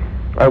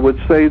 I would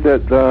say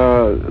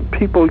that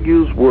people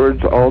use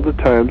words all the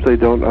time they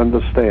don't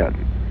understand,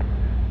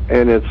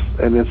 and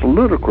it's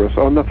ludicrous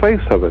on the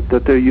face of it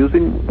that they're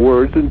using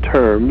words and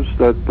terms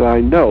that I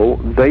know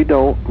they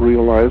don't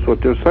realize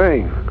what they're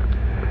saying.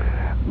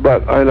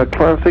 But in a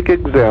classic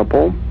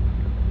example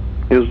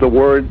is the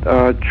word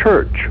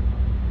church.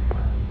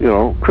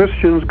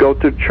 Christians go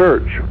to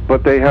church,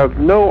 but they have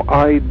no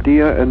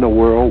idea in the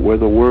world where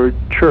the word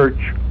church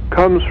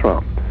comes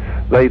from.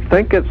 They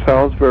think it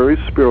sounds very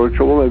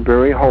spiritual and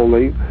very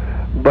holy,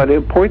 but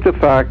in point of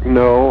fact,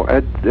 no,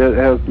 it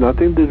has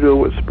nothing to do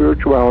with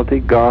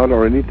spirituality, God,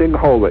 or anything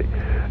holy.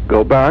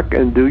 Go back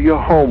and do your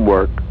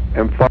homework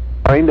and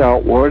find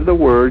out where the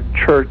word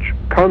church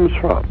comes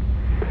from.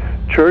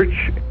 Church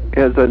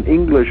is an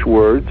English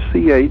word,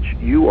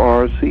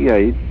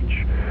 C-H-U-R-C-H,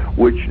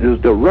 which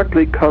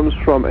directly comes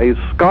from a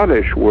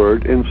Scottish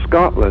word in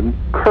Scotland,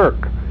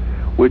 kirk,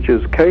 which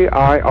is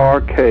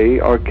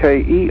K-I-R-K or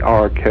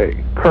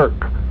K-E-R-K, kirk.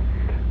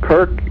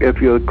 Kirk, if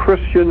you're a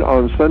Christian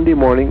on Sunday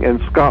morning in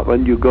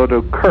Scotland, you go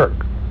to kirk.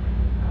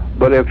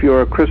 But if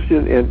you're a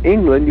Christian in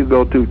England, you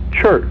go to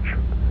church.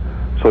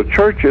 So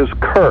church is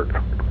kirk.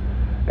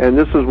 And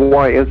this is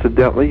why,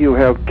 incidentally, you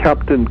have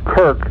Captain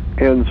Kirk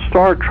in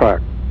Star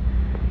Trek.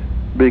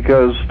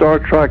 Because Star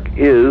Trek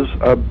he's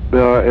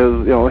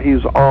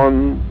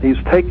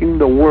taking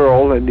the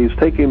world and he's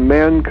taking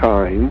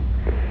mankind.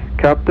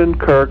 Captain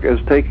Kirk is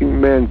taking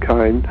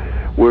mankind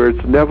where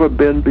it's never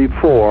been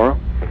before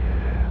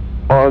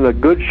on a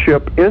good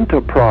ship,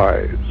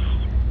 Enterprise.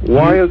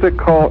 Why is it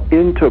called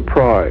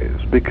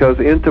Enterprise? Because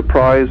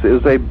Enterprise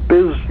is a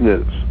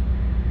business.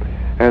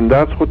 And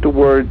that's what the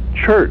word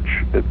church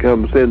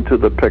comes into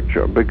the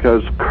picture,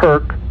 because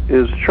Kirk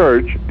is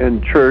church,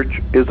 and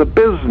church is a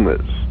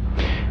business.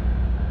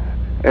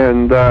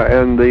 And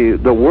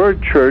the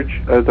word church,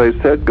 as I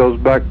said, goes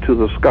back to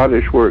the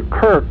Scottish word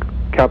kirk,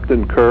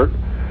 Captain Kirk.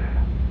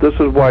 This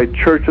is why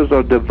churches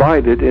are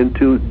divided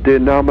into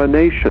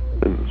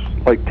denominations,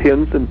 like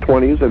 10s and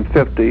 20s and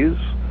 50s,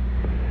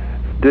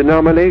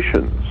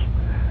 denominations.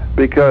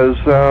 Because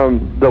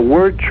the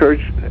word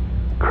church,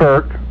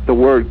 kirk, the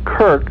word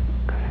kirk,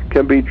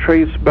 can be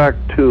traced back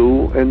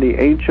to, in the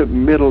ancient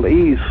Middle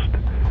East,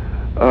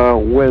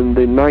 when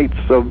the Knights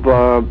of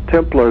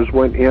Templars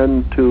went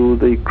into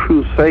the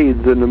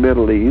Crusades in the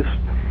Middle East.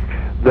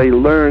 They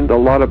learned a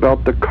lot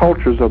about the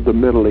cultures of the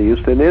Middle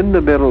East. And in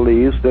the Middle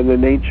East, and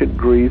in ancient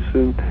Greece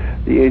and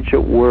the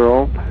ancient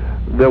world,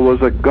 there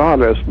was a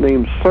goddess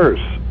named Circe,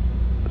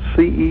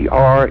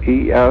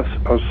 C-E-R-E-S,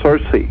 or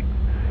Circe.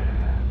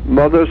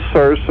 Mother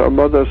Circe or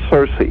Mother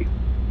Circe.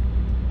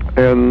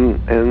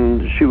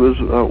 And she was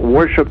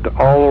worshipped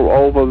all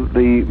over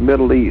the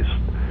Middle East.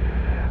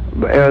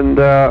 And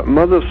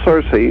Mother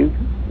Circe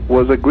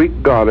was a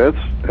Greek goddess,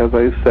 as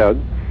I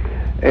said.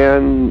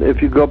 And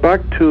if you go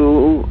back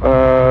to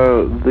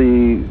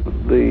the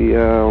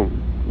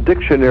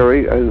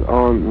dictionary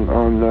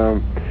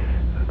on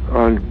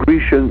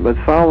Grecian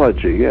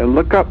mythology and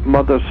look up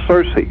Mother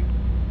Circe,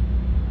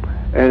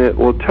 and it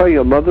will tell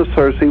you Mother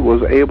Circe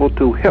was able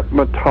to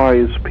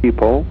hypnotize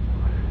people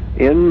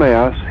in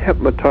mass,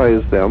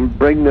 hypnotize them,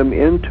 bring them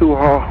into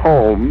her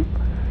home,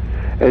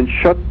 and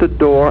shut the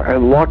door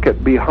and lock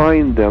it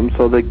behind them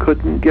so they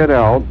couldn't get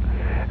out,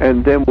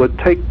 and then would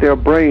take their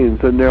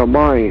brains and their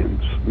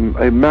minds,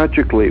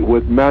 magically,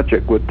 with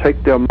magic, would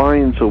take their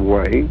minds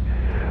away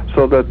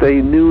so that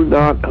they knew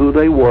not who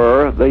they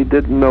were, they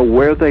didn't know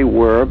where they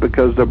were,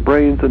 because their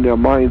brains and their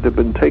minds had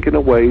been taken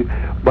away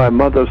by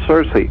Mother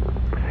Circe.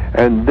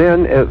 And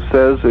then it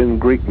says in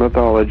Greek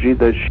mythology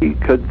that she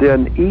could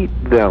then eat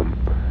them.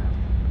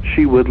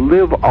 She would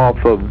live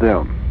off of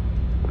them,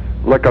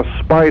 like a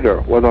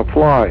spider with a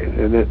fly,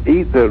 and it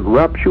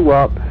wraps you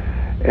up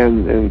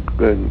and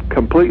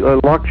completely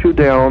locks you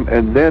down,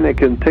 and then it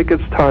can take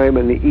its time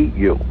and eat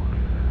you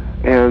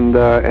and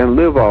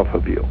live off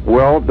of you.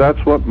 Well,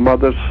 that's what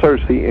Mother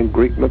Circe in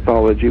Greek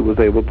mythology was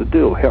able to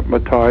do: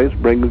 hypnotize,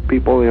 bring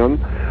people in,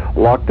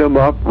 lock them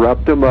up,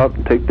 wrap them up,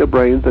 and take their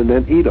brains, and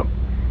then eat them.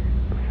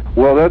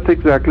 Well, that's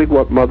exactly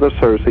what Mother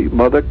Circe,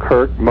 Mother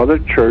Kirk, Mother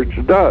Church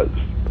does.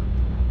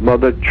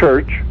 Mother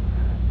Church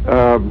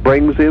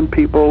brings in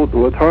people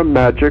with her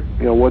magic,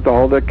 with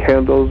all their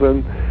candles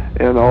and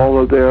all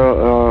of their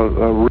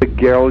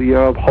regalia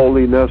of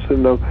holiness,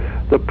 and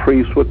the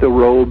priests with the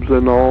robes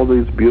and all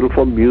these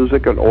beautiful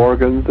music and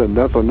organs. And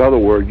that's another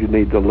word you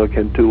need to look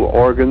into,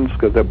 organs,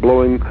 because they're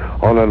blowing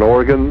on an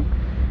organ.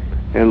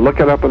 And look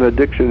it up in a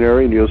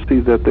dictionary, and you'll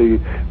see that the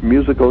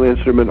musical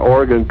instrument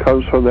organ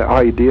comes from the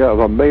idea of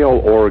a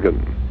male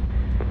organ.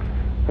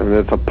 And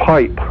it's a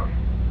pipe.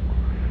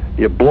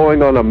 You're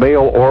blowing on a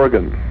male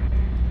organ.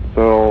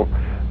 So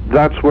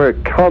that's where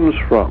it comes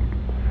from.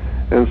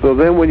 And so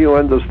then when you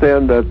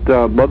understand that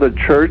Mother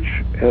Church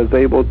is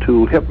able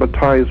to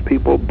hypnotize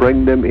people,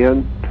 bring them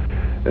in,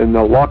 and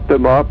lock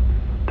them up,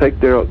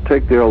 take their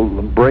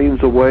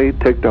brains away,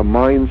 take their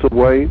minds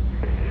away,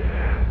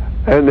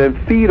 and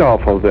then feed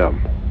off of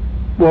them.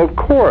 Well, of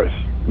course,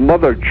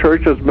 Mother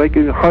Church is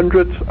making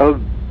hundreds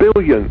of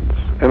billions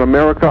in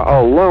America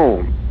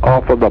alone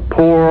off of the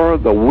poor,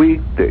 the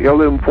weak, the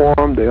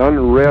ill-informed, the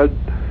unread.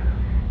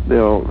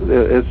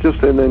 It's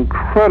just an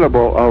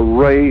incredible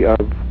array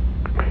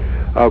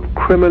of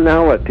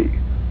criminality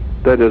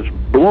that is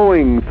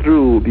blowing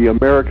through the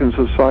American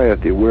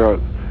society, where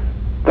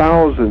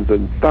thousands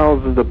and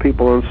thousands of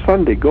people on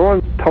Sunday go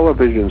on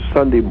television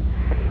Sunday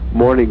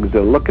mornings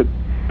and look at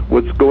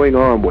what's going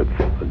on with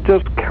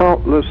just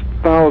countless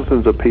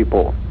thousands of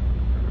people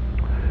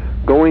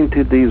going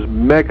to these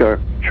mega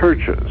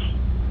churches,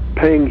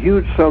 paying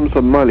huge sums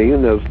of money,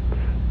 and there's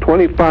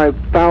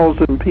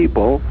 25,000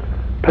 people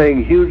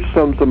paying huge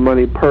sums of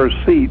money per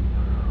seat.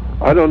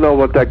 I don't know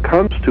what that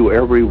comes to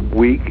every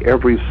week,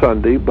 every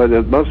Sunday, but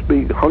it must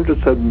be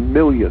hundreds of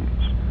millions.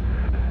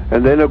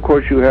 And then, of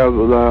course, you have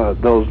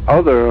those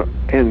other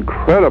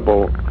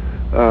incredible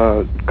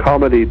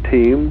comedy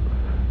team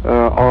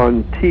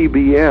on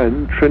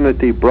TBN,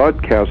 Trinity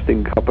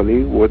Broadcasting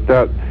Company, with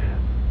that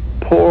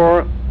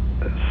poor,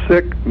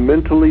 sick,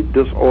 mentally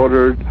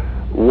disordered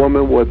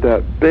woman with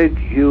that big,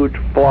 huge,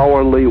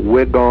 flowery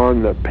wig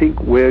on, the pink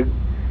wig,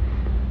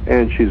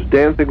 and she's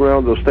dancing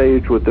around the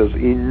stage with this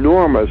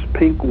enormous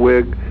pink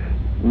wig,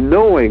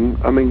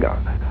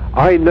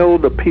 I know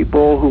the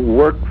people who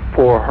work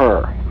for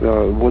her.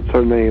 What's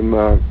her name?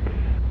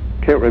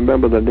 Can't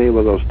remember the name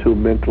of those two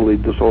mentally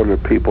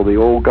disordered people, the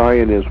old guy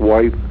and his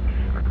wife.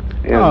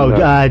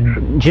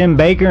 And, Jim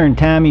Baker and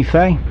Tammy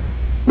Faye?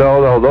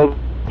 No, those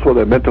were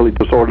the mentally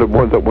disordered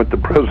ones that went to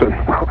prison.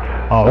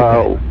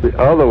 Okay. The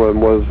other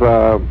one was,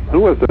 who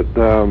was it?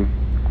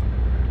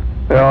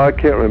 I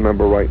can't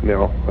remember right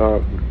now.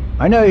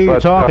 I know who you're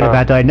talking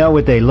about. I know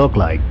what they look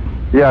like.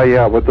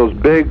 Yeah, with those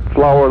big,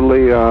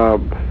 flowery,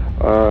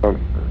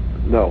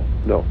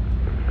 no.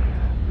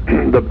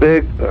 the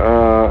big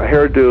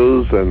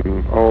hairdos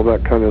and all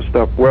that kind of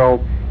stuff.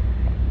 Well,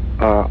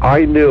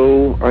 I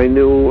knew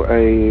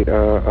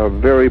a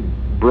very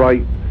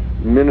bright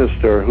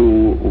minister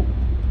who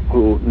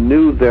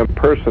knew them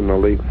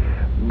personally,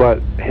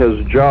 but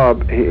his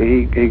job,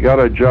 he got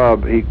a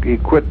job. He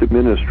quit the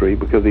ministry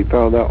because he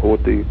found out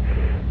what the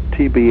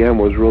TBN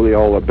was really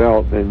all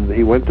about, and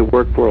he went to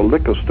work for a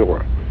liquor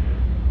store.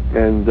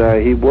 And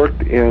he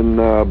worked in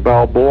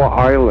Balboa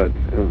Island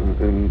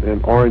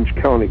in Orange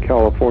County,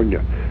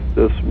 California.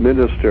 This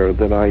minister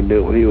that I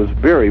knew, he was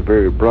very,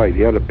 very bright.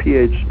 He had a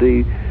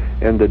PhD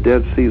in the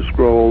Dead Sea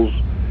Scrolls,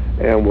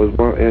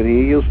 and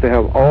he used to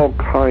have all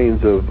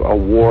kinds of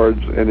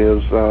awards in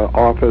his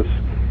office,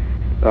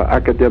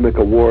 academic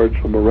awards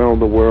from around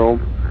the world.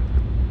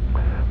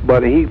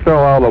 But he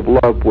fell out of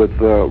love with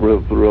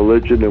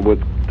religion and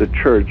with the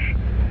church.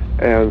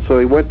 And so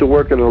he went to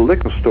work at a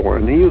liquor store,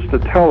 and he used to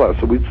tell us,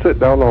 we'd sit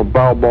down on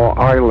Balboa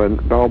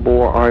Island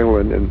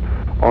in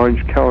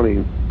Orange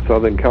County,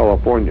 Southern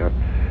California,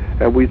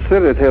 and we'd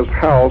sit at his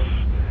house,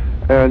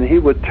 and he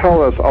would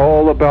tell us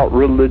all about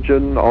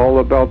religion, all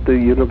about the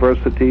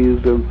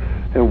universities,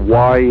 and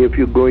why, if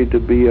you're going to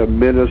be a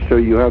minister,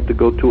 you have to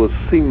go to a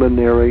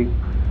seminary,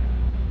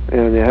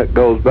 and it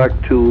goes back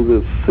to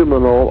the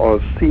Seminole or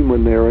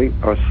seminary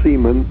or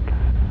semen.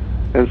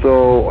 And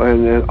so,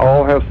 and it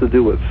all has to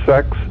do with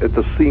sex at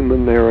the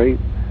seminary,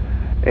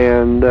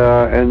 and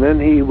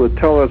then he would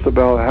tell us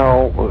about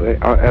how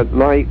at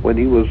night when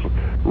he was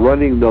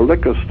running the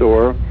liquor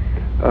store,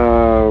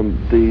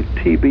 the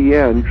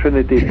TBN,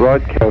 Trinity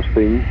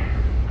Broadcasting,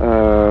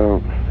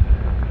 for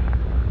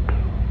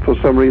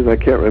some reason I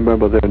can't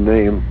remember their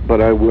name,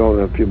 but I will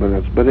in a few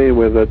minutes. But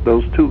anyway, that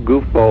those two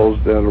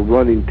goofballs that are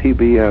running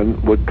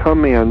TBN would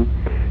come in.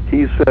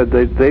 He said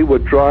that they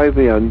would drive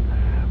in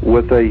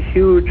with a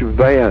huge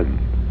van,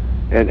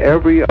 and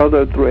every 2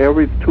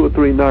 or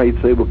 3 nights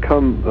they would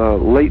come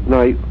late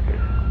night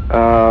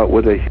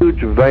with a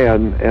huge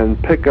van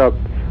and pick up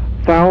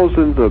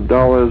thousands of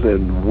dollars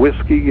in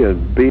whiskey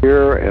and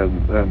beer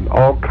and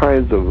all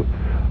kinds of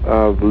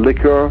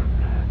liquor,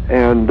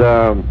 and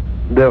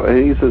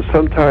he says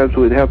sometimes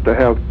we'd have to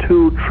have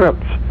 2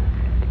 trips.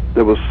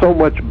 There was so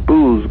much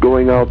booze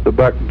going out the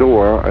back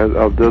door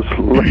of this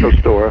liquor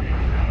store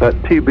that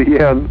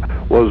TBN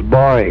was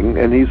buying,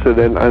 and he said,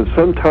 and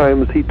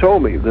sometimes he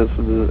told me this.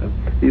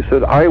 He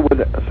said I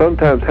would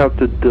sometimes have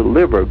to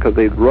deliver because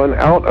they'd run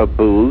out of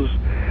booze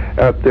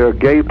at their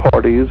gay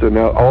parties and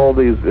all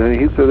these. And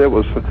he said there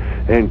was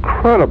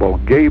incredible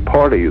gay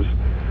parties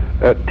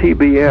at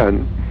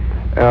TBN,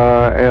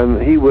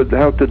 and he would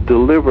have to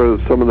deliver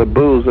some of the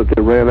booze that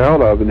they ran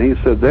out of. And he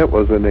said that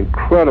was an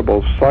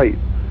incredible sight.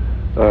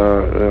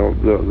 The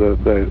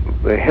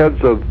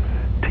heads of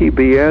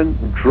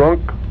TBN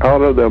drunk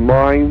out of their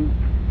mind,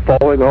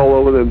 falling all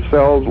over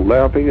themselves,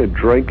 laughing and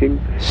drinking.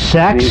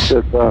 Sex,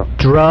 and said,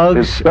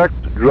 drugs,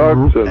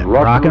 and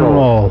rock and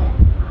roll.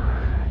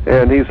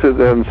 And he said,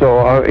 and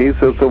so he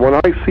says, so when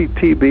I see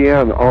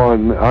TBN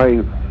on,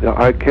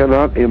 I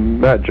cannot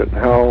imagine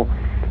how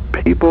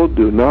people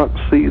do not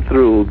see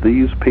through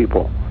these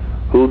people,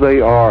 who they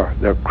are.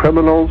 They're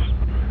criminals.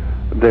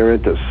 They're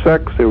into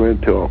sex. They're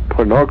into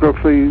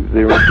pornography.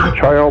 They're into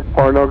child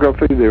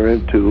pornography. They're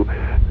into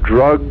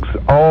drugs,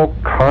 all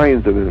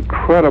kinds of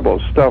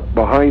incredible stuff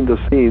behind the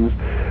scenes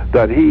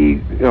that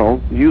he,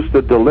 used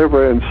to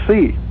deliver and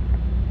see.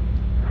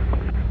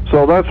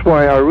 So that's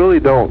why I really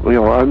don't,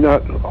 I'm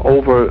not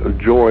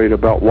overjoyed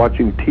about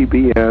watching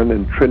TBN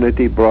and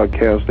Trinity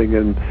Broadcasting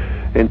and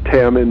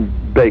Tammy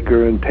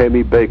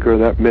Baker,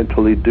 that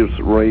mentally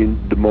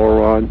deranged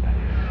moron,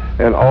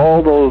 and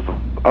all those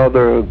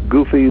other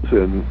goofies.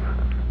 And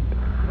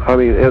I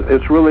mean,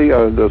 it's really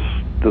a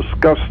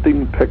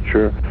disgusting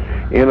picture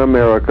in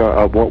America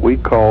of what we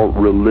call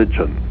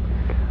religion.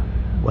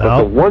 Well,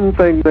 but the one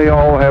thing they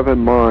all have in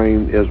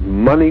mind is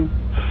money,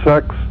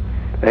 sex,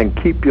 and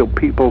keep your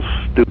people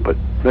stupid.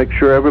 Make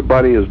sure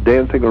everybody is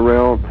dancing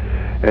around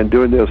and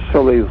doing their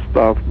silly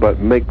stuff, but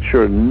make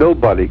sure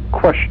nobody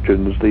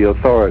questions the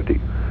authority.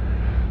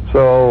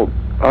 So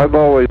I've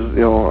always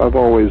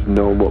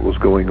known what was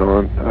going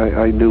on.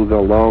 I knew a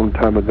long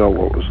time ago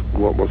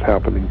what was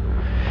happening.